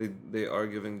 they are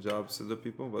giving jobs to the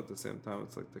people, but at the same time,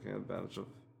 it's like taking advantage of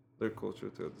their culture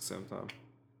too. At the same time.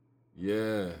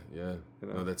 Yeah. You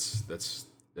know? No, that's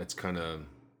kind of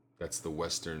that's the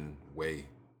Western way,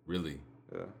 really.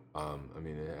 Yeah. I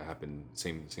mean, it happened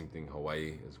same thing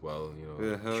Hawaii as well. You know,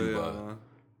 Yeah. Hell Cuba, yeah.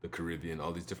 the Caribbean,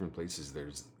 all these different places.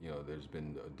 There's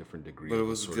been a different degree. But it of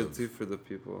was sort good of, too for the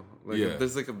people. Like Yeah.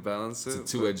 there's like a balance. It's a to it,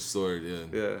 two-edged sword. Yeah.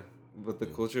 Yeah, but the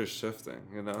culture is shifting,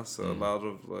 you know. So a lot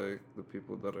of like the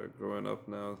people that are growing up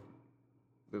now,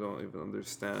 they don't even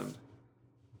understand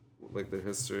like their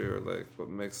history or like what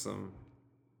makes them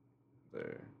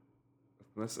their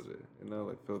ethnicity. You know,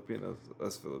 like Filipinos,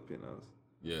 us Filipinos.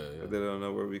 Yeah. Like, they don't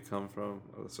know where we come from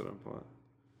at a certain point.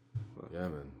 But Yeah,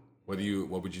 man. What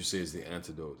would you say is the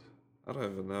antidote? I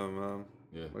don't even know, man.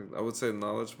 Yeah. Like I would say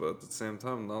knowledge, but at the same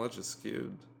time, knowledge is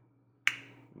skewed.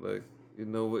 Like you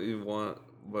know what you want,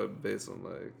 but based on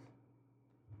like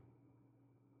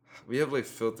we have like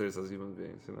filters as human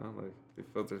beings, you know, like we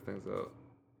filter things out.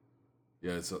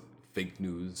 Yeah, it's fake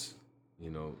news,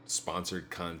 sponsored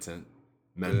content,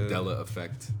 Mandela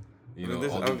effect,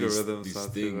 there's all of these algorithms now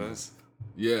too, things.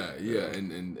 Yeah,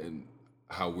 and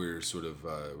how we're sort of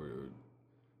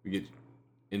we get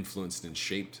influenced and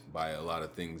shaped by a lot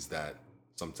of things that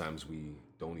sometimes we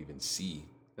don't even see.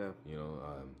 Yeah.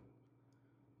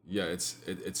 Yeah, it's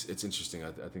interesting.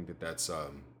 I think that's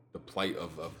the plight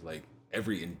of like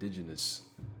every indigenous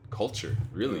culture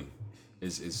really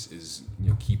is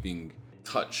keeping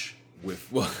touch with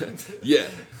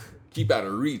keep out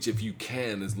of reach if you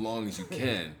can, as long as you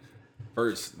can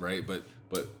first, right? But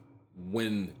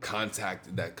when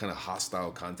that kind of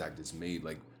hostile contact is made,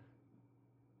 like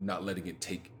not letting it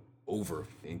take over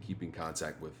and keeping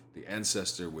contact with the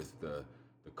ancestor, with the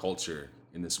culture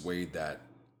in this way that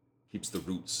keeps the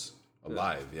roots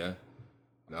alive. Yeah.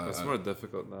 It's more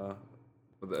difficult now.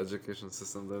 But the education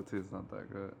system though too is not that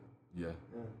great. Yeah.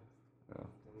 Yeah.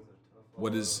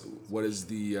 What is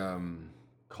the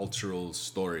cultural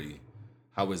story?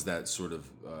 How is that sort of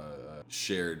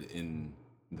shared in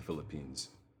the Philippines?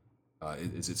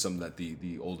 Is it something that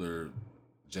the older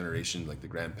generation, like the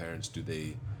grandparents, do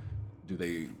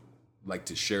they like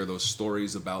to share those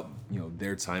stories about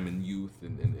their time in youth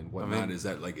and whatnot? Is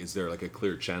there like a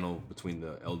clear channel between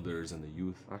the elders and the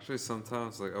youth? Actually,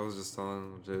 sometimes like I was just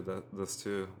telling Jay this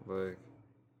too. Like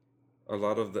a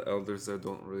lot of the elders there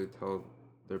don't really tell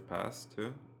their past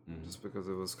too, just because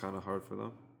it was kind of hard for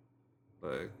them.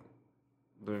 Like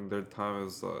during their time, it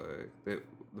was like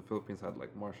the Philippines had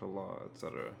like martial law,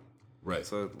 etc. Right.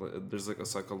 So there's like a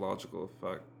psychological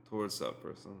effect towards that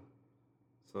person.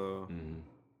 So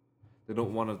they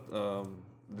don't want to.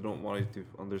 They don't want you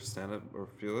to understand it or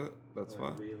feel it. That's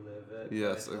why. Relive it.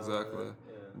 Yes, exactly.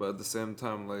 But at the same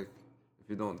time, like if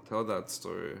you don't tell that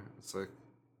story, it's like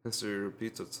history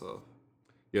repeats itself.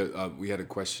 Yeah, we had a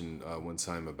question one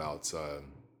time about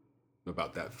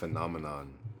that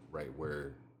phenomenon, right?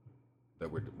 Where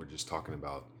that we're just talking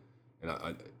about, and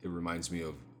it reminds me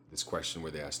of this question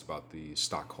where they asked about the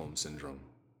Stockholm syndrome,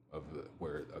 of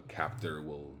where a captor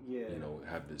will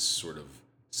have this sort of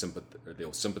sympathy, or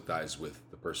they'll sympathize with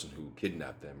the person who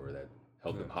kidnapped them or that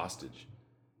held them hostage,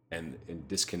 and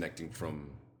disconnecting from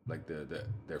like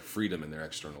their freedom and their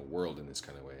external world in this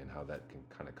kind of way, and how that can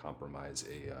kind of compromise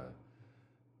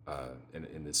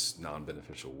in this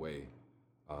non-beneficial way,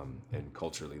 and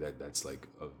culturally that's like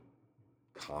a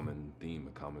common theme,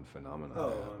 a common phenomenon. Oh,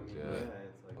 I mean,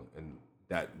 it's like, and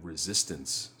that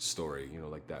resistance story,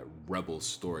 like that rebel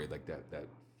story, like that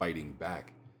fighting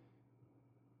back.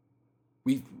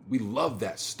 We love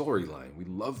that storyline. We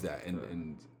love that,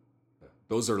 and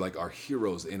those are like our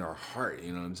heroes in our heart.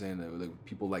 You know what I'm saying? Like,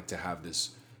 people like to have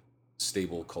this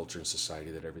stable culture and society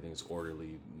that everything is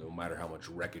orderly, no matter how much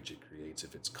wreckage it creates.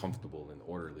 If it's comfortable and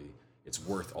orderly, it's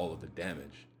worth all of the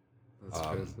damage. That's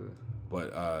crazy.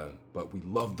 But we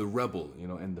love the rebel,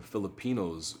 and the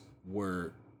Filipinos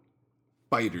were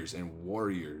fighters and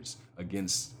warriors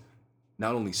against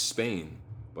not only Spain,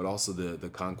 but also the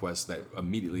conquest that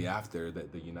immediately after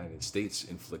that the United States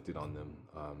inflicted on them,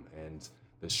 and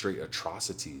the straight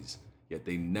atrocities. Yet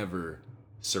they never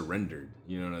surrendered.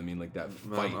 You know what I mean? Like that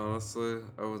Man, fight. honestly,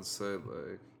 I would say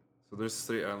like, so there's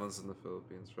 3 islands in the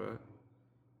Philippines, right?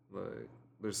 Like,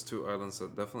 there's 2 islands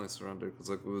that definitely surrendered because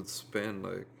like with Spain,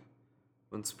 like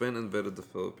when Spain invaded the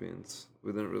Philippines,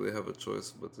 we didn't really have a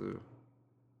choice but to.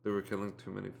 They were killing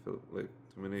too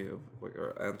many of like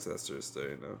our ancestors there,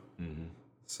 you know. Mm-hmm.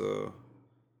 So,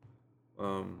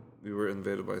 we were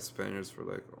invaded by Spaniards for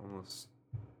like almost,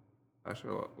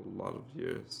 actually a lot of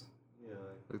years. Yeah,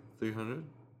 Like 300.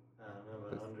 I don't know,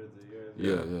 but hundreds of years.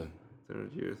 Yeah.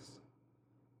 300 years.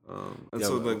 And Yeah,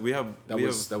 so well, like we have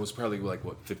that was probably like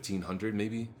what 1500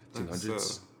 maybe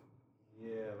 1500s.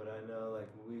 Yeah, but I know like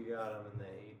we got them in the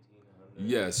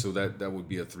 1800s. Yeah, so that would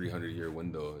be a 300-year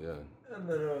window. Yeah. And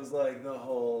then it was like the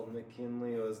whole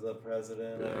McKinley was the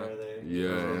president, Yeah. or they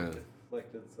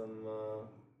inflicted some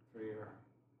pretty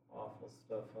awful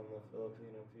stuff on the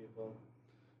Filipino people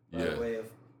by way of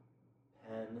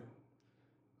pen.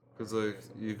 Because like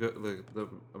you got like the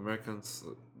Americans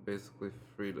basically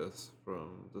freed us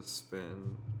from the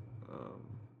Spain,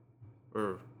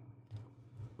 or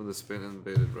when the Spain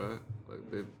invaded, right?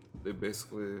 Like they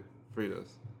basically freed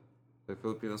us. Like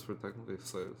Filipinos were technically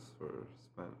slaves for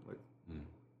Spain, like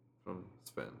from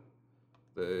Spain.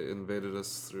 They invaded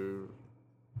us through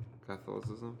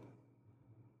Catholicism.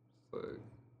 It's like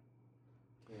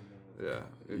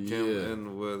it came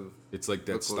in with. It's like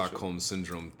that Stockholm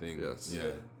syndrome thing. Yes.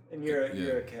 Yeah. And you're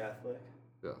a Catholic.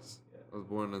 Yes. Yeah. I was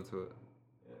born into it.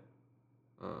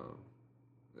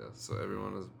 Yeah. So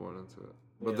everyone is born into it.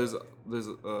 But there's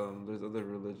other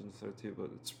religions there too,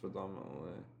 but it's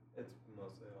predominantly. It's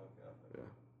mostly all Catholic.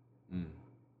 Yeah. Mm.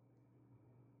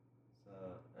 So,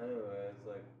 anyways,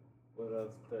 like, what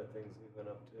other things you've been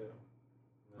up to?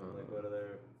 Like, what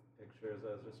other pictures?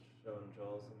 I was just showing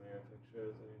Joel some of your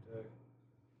pictures that you took.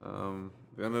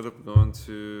 We ended up going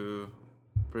to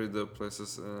pretty dope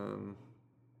places in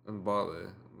Bali.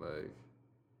 Like,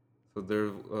 so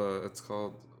there, it's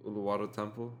called Uluwatu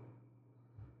Temple.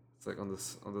 It's like on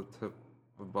the tip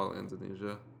of Bali,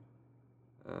 Indonesia.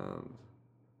 And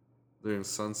during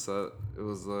sunset, it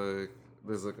was like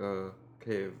there's like a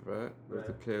cave, right? There's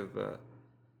a cave that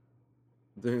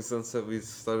during sunset we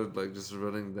started like just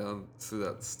running down to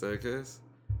that staircase,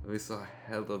 and we saw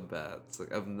hella bats.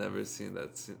 Like I've never seen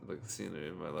that scenery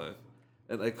in my life,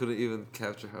 and I couldn't even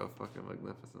capture how fucking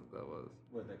magnificent that was.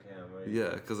 With a camera.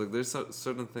 Yeah, because like there's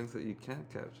certain things that you can't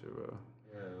capture, bro.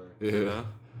 Yeah. You know?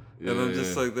 And I'm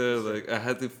just like there, like I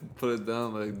had to put it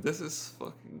down. Like this is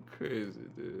fucking crazy,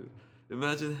 dude.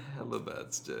 Imagine hella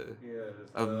bats, Jay. Yeah.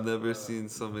 I've never seen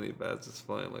so many bats just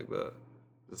flying like that.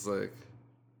 It's like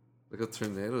a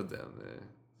tornado down there.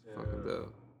 It's fucking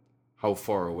dope. How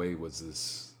far away was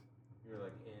this? You're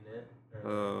like in it?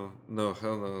 No,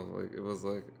 hell no. Like it was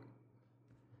like.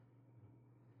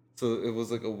 So it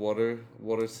was like a water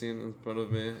scene in front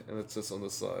of me, and it's just on the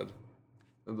side,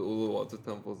 and the Uluwatu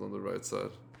temple's on the right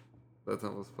side. That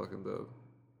temple's fucking dope.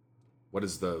 What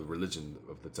is the religion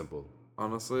of the temple?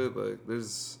 Honestly, like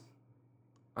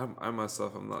I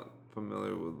myself am not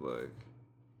familiar with like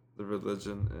the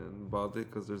religion in Bali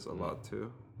because there's a lot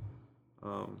too.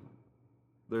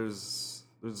 There's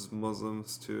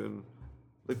Muslims too, and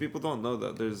like people don't know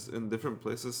that there's in different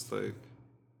places like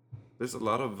there's a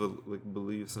lot of like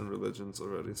beliefs and religions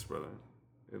already spreading.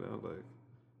 You know, like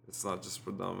it's not just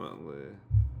predominantly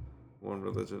one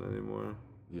religion anymore.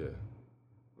 Yeah.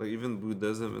 Like even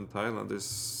Buddhism in Thailand,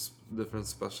 there's different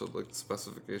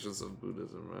specifications of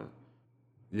Buddhism, right?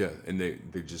 Yeah, and they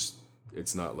just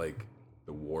it's not like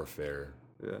the warfare.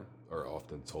 Yeah. Are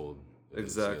often told.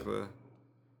 Exactly.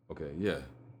 Okay. Yeah.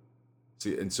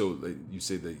 See, and so like, you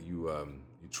say that you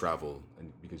travel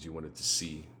and because you wanted to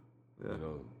see,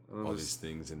 all these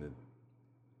things and it.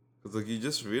 Cause like you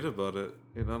just read about it,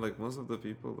 like most of the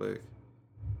people like.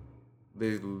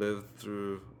 They live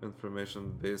through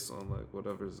information based on like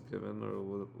whatever's given or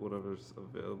whatever's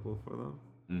available for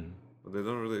them, but they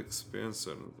don't really experience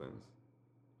certain things.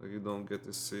 Like you don't get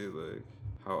to see like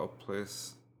how a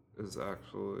place is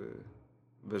actually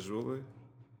visually,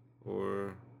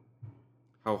 or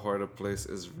how hard a place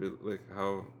is like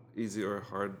how easy or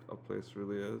hard a place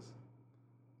really is.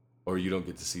 Or you don't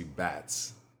get to see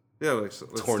bats. Yeah, like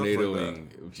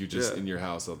tornadoing if you're just in your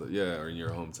house or in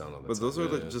your hometown all the time. But those are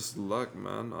like just luck,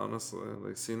 man, honestly.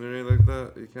 Like scenery like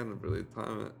that, you can't really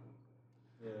time it.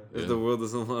 Yeah. If the world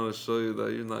doesn't want to show you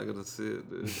that, you're not gonna see it,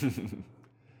 dude.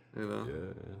 Yeah.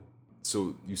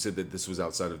 So you said that this was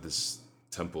outside of this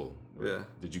temple. Right? Yeah.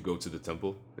 Did you go to the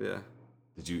temple? Yeah.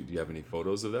 Do you have any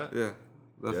photos of that? Yeah,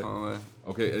 definitely. Yeah?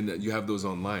 Okay, and you have those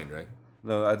online, right?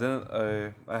 No, I didn't.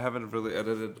 I haven't really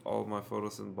edited all my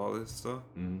photos in Bali still.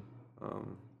 Mm-hmm.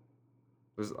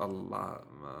 There's a lot,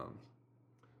 man.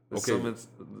 Okay.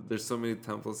 There's so many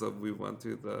temples that we went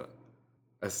to that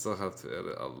I still have to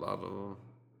edit a lot of them.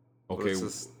 Okay.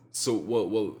 So,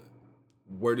 well,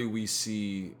 where do we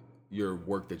see your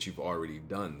work that you've already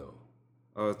done, though?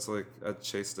 Oh, it's like at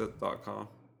chasedit.com.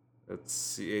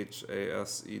 It's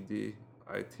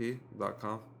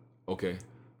ChasedIT.com. Okay,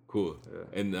 cool. Yeah.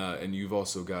 And you've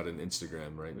also got an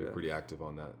Instagram, right? You're Yeah. pretty active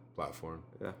on that platform.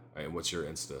 Yeah. All right, and what's your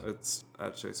Insta? It's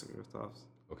at Chasing Rooftops.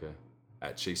 Okay.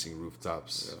 At Chasing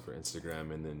Rooftops for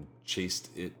Instagram, and then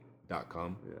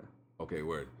chasedit.com. Yeah. Okay,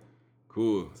 word.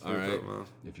 Cool. All right. Up, man.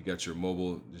 If you got your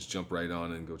mobile, just jump right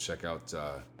on and go check out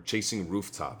Chasing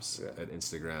Rooftops at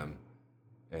Instagram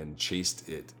and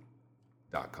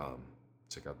chasedit.com.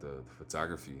 Check out the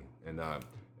photography. And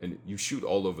you shoot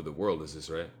all over the world, is this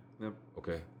right? Yep.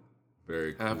 Okay.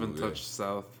 Very cool. I haven't touched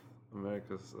South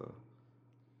America, so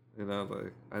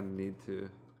like I need to.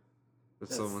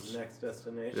 There's so much. Next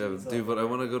destination. Yeah, dude, but I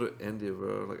want to go to India,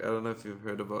 bro. Like I don't know if you've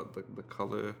heard about the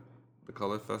color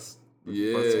fest.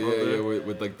 Yeah,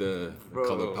 with like the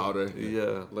color powder.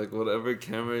 Yeah, like whatever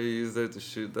camera you use there to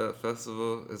shoot that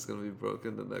festival, it's gonna be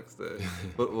broken the next day.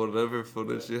 But whatever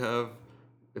footage you have,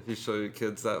 if you show your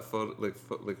kids that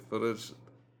footage,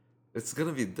 it's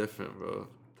gonna be different, bro.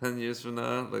 10 years from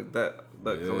now, like that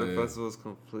color festival is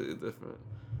completely different.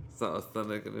 It's not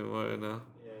authentic anymore, Yeah.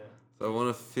 So I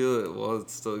want to feel it while it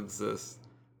still exists,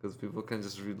 because people can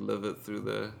just relive it through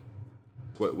there.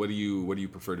 What do you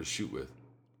prefer to shoot with?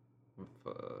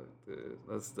 Fuck, dude,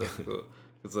 that's difficult.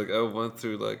 It's like I went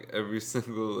through like every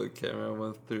single camera. I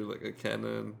went through like a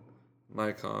Canon,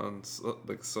 Nikon,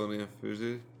 like Sony and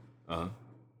Fuji.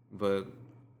 But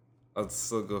I'd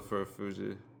still go for a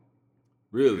Fuji.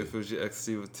 Really? Like a Fuji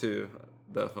X-T2,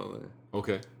 definitely.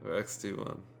 Okay. Or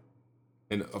X-T1.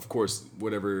 And of course,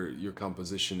 whatever your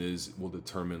composition is will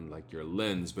determine like your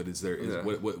lens. But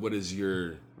what is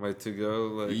your my to-go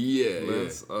lens? Yeah.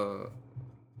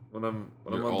 When I'm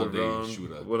on the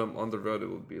road, it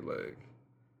would be like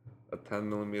a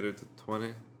 10mm to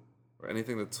 20, or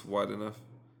anything that's wide enough,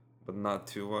 but not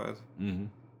too wide. Mm-hmm.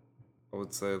 I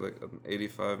would say like an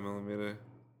 85mm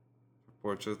for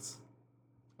portraits.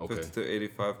 Okay. 50 to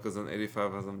 85, because then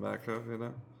 85 has a macro,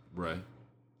 Right.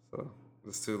 So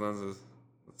there's two lenses.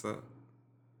 That's it.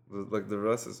 Like the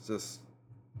rest is just,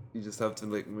 you just have to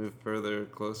like move further,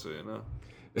 closer,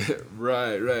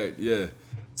 Right. Yeah.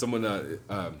 Someone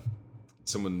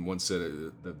once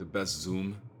said that the best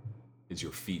zoom is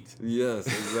your feet. Yes,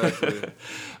 exactly.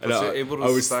 But you're able to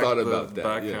always stack thought the about that,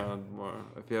 background more.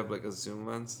 If you have like a zoom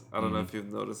lens, I don't know if you've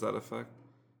noticed that effect.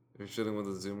 If you're shooting with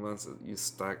a zoom lens, you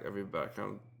stack every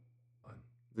background.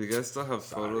 Do you guys still have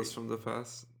photos from the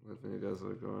past, like when you guys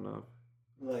were growing up?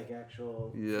 Like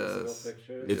actual physical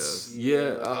pictures?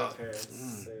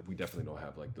 We definitely don't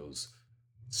have like those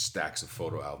stacks of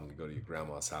photo albums. You go to your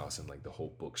grandma's house and like the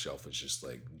whole bookshelf is just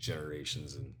like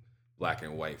generations and black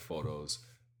and white photos.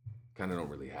 Kind of don't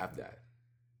really have that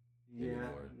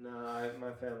anymore. No,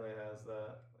 my family has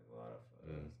that, like a lot of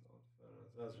photos, old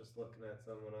photos. I was just looking at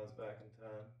some when I was back in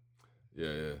town.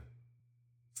 Yeah.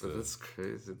 So that's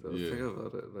crazy though. Yeah. Think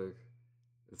about it. Like,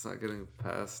 it's not getting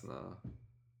passed now.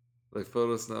 Like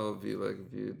photos now will be like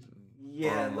viewed.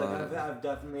 Yeah, online. like I've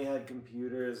definitely had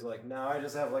computers. Like now, I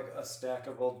just have like a stack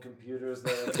of old computers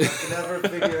that I can never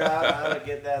figure out how to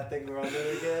get that thing running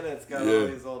again. It's got all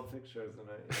these old pictures in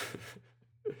it.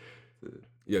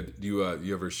 Yeah. Do you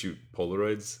ever shoot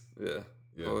Polaroids? Yeah.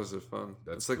 Photos are fun.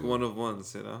 That's it's like cool. one of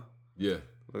ones, Yeah.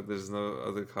 Like there's no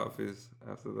other copies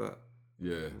after that.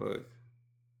 Yeah. Like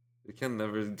you can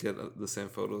never get the same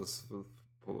photos with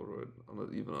Polaroid,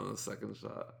 even on the second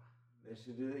shot. They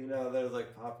should do, there's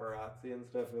like paparazzi and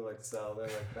stuff who like sell their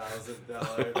like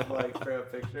 $1,000 like for a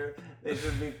picture. They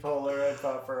should be Polaroid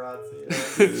paparazzi.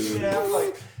 You have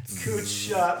like good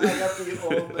shot. I got the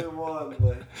only one.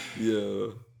 Like, yeah,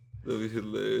 that'd be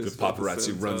hilarious. The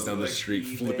paparazzi runs down the street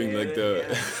flipping like the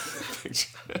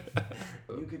picture.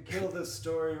 You could kill this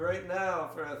story right now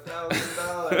for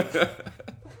 $1,000.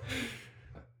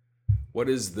 What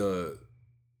is the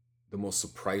most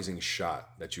surprising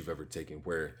shot that you've ever taken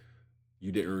where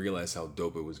you didn't realize how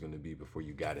dope it was going to be before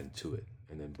you got into it,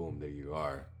 and then boom, there you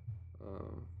are?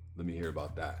 Let me hear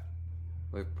about that.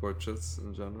 Like portraits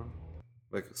in general,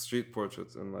 like street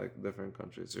portraits in like different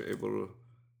countries. You're able to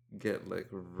get like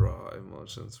raw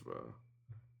emotions, bro.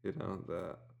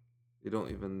 That you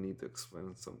don't even need to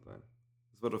explain something.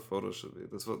 That's what a photo should be.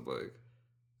 That's what like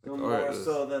so more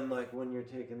so than like when you're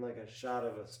taking like a shot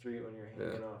of a street when you're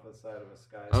hanging off the side of a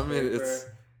skyscraper. I mean,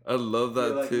 I love that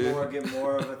you, like, too. get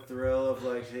more of a thrill of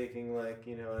like taking like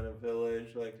in a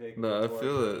village like taking. No, a I torch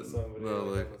feel to it. Somebody No,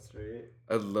 like like on the street.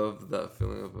 I love that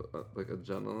feeling of like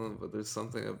adrenaline, but there's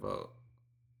something about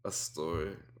a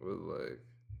story with like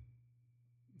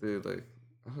like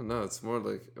I don't know. It's more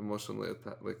like emotionally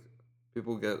attached. Like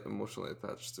people get emotionally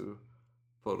attached to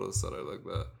photos that are like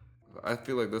that. I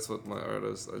feel like that's what my art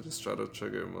is. I just try to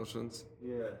trigger emotions.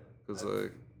 Yeah. Because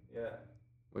like Yeah.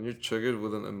 when you're triggered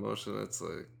with an emotion, it's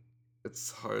like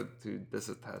it's hard to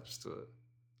disattach to it.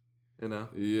 You know?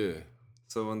 Yeah.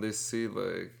 So when they see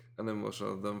like an emotion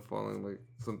of them falling, like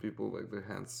some people like their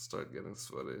hands start getting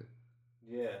sweaty.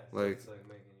 Yeah. Like, so it's like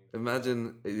making you.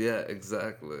 Imagine, yeah,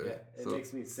 exactly. Yeah, it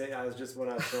makes me sick. I was just when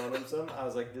I was showing him some, I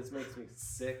was like, this makes me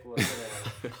sick looking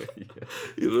at it. Yeah.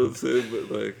 You know what I'm saying?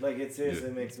 But like it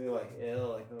seriously makes me like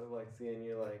ill, like seeing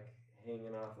you like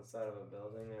hanging off the side of a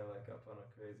building or like up on a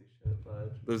crazy shit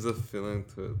ledge. there's a feeling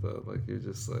to it though. Like you're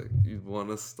just like you want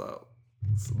to stop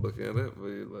looking at it, but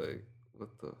you're like, what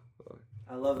the fuck?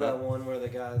 I love that one where the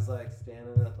guy's like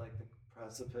standing at like the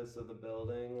precipice of the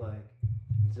building, like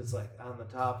just like on the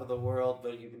top of the world,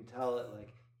 but you can tell it like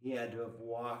he had to have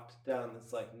walked down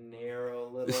this like narrow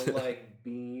little like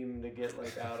beam to get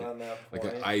like out on that point.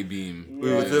 Like an I-beam.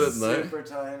 Yeah, was it at night? super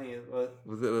tiny. But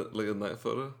Was it like a night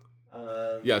photo?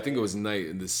 Yeah, I think it was night,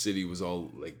 and the city was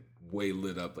all like way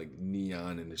lit up, like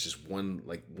neon, and it's just one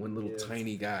little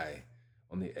tiny guy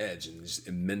on the edge, and this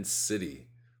immense city,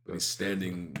 but he's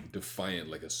standing defiant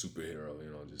like a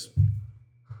superhero, just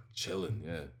chilling.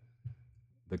 Yeah.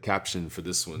 The caption for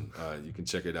this one, you can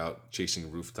check it out,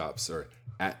 Chasing Rooftops, or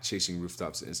at Chasing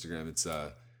Rooftops on Instagram. It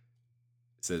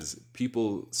says,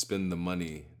 people spend the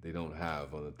money they don't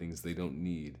have on the things they don't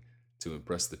need to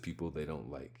impress the people they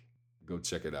don't like. Go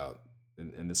check it out.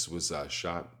 And this was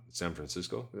shot in San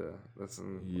Francisco. Yeah, that's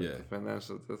in Yeah. the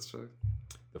financial district.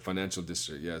 The financial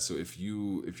district, yeah. So if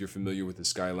you're familiar with the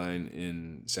skyline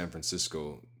in San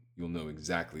Francisco, you'll know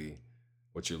exactly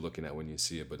what you're looking at when you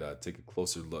see it. But take a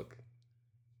closer look.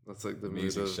 That's like the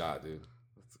Amazing mood of, shot, dude.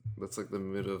 That's like the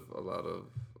mood of a lot of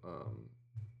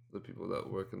the people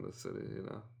that work in the city.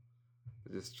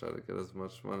 They just try to get as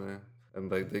much money,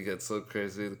 and like they get so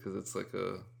crazy because it's like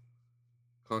a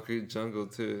concrete jungle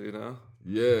too.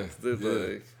 Yeah, They're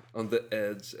yeah. like on the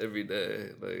edge every day.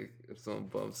 Like if someone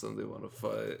bumps them, they want to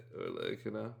fight or like.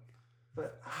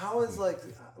 But how is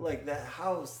like that?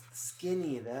 How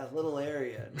skinny that little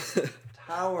area,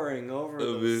 towering over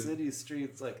the city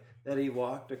streets, like that he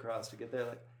walked across to get there.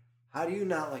 Like, how do you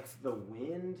not like the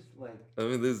wind? Like, I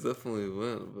mean, there's definitely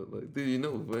wind, but like, dude,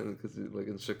 wind because like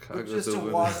in Chicago, just the to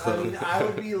wind walk. is so I mean, I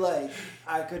would be like,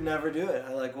 I could never do it.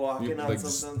 I like walking on like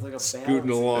something like a scooting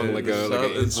balance. along like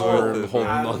an is arm worth it. holding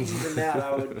on. Even that,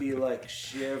 I would be like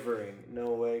shivering.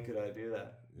 No way could I do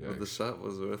that. Yeah. But the shot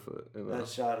was worth it. That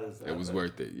shot is. It was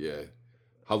worth it. Yeah.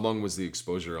 How long was the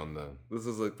exposure on the? This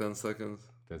was like 10 seconds.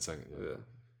 10 seconds. Yeah.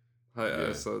 Hi, Yeah.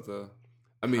 I saw the.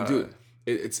 I mean, dude,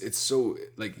 it's so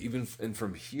like even and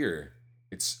from here,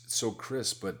 it's so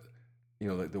crisp, but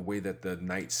like the way that the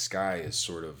night sky is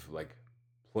sort of like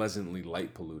pleasantly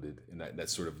light polluted in that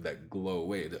sort of that glow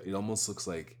way. It almost looks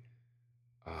like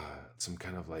some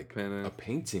kind of like painting. A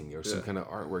painting or some kind of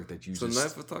artwork that you so just.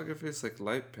 night photography is like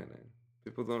light painting.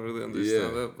 People don't really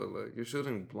understand that, but like you're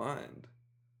shooting blind.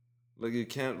 Like you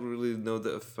can't really know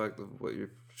the effect of what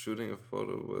you're shooting a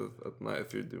photo with at night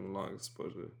if you're doing long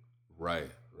exposure.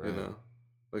 Right.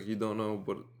 Like you don't know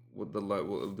what the light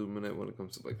will illuminate when it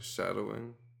comes to like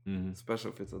shadowing,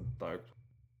 especially if it's a dark.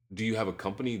 Do you have a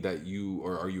company that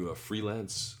or are you a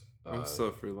freelance? I'm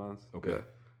still freelance. Okay. Yeah.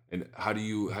 And how do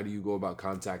you go about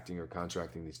contacting or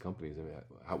contracting these companies? I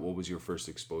mean, what was your first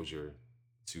exposure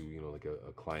to like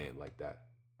a client like that?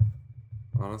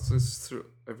 Honestly, it's through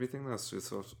everything that's through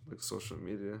social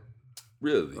media.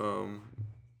 Really?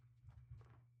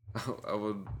 I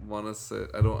would want to say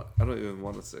I don't even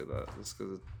want to say that just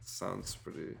because it sounds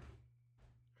pretty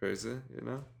crazy,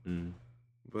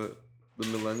 But the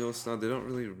millennials now, they don't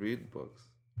really read books.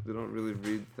 They don't really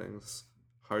read things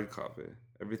hard copy.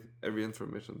 Every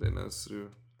information they know is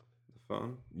through the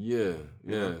phone. Yeah.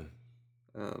 And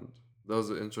that was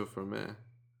the intro for me.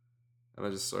 And I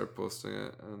just started posting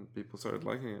it, and people started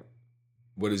liking it.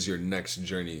 What is your next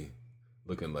journey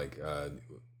looking like?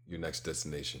 Your next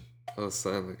destination? I was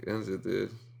saying like India,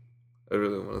 dude. I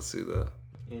really want to see that.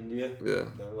 India? Yeah.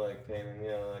 They're like painting,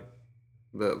 like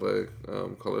that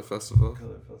like color festival.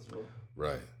 Color festival.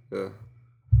 Right. Yeah.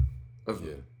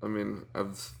 I mean,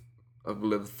 I've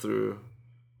lived through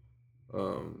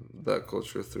that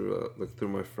culture through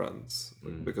my friends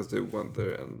because they went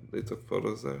there and they took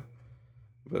photos there.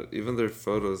 But even their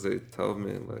photos, they tell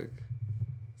me like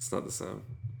it's not the same.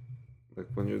 like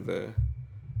when you're there.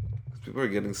 'Cause people are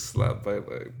getting slapped by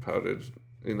like powdered,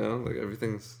 you know, like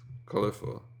everything's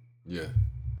colorful. Yeah.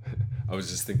 I was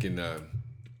just thinking the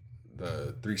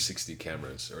 360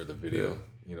 cameras or the video. Yeah.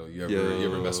 You know, you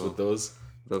ever mess with those?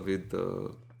 That'll be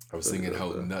the. I was thinking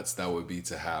how nuts that would be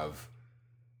to have,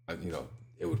 you know,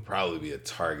 it would probably be a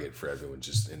target for everyone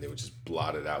and they would just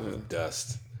blot it out with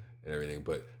dust and everything.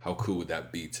 But how cool would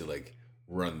that be to like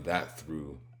run that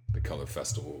through the color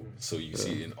festival so you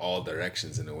see in all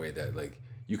directions in a way that like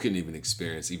you couldn't even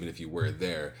experience even if you were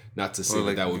there. Not to say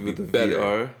like that would be the better.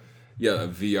 VR. Yeah, a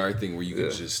VR thing where you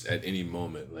could just at any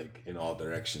moment like in all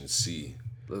directions see.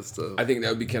 That's dope. I think that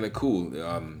would be kind of cool,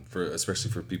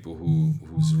 especially for people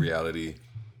whose reality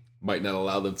might not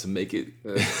allow them to make it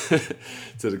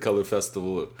to the color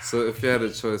festival. So if you had a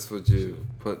choice, would you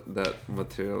put that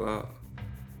material out?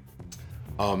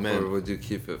 Oh man, or would you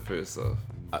keep it for yourself?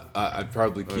 I'd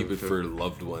probably keep it for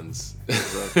loved ones.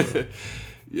 Exactly.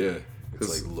 Yeah, it's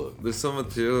like look, there's some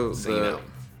material that out.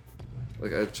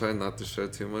 like I try not to share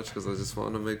too much because I just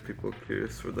want to make people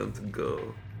curious for them to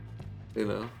go. You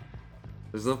know,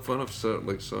 there's no point of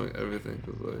showing everything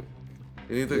because like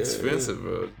you need to experience it,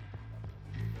 bro.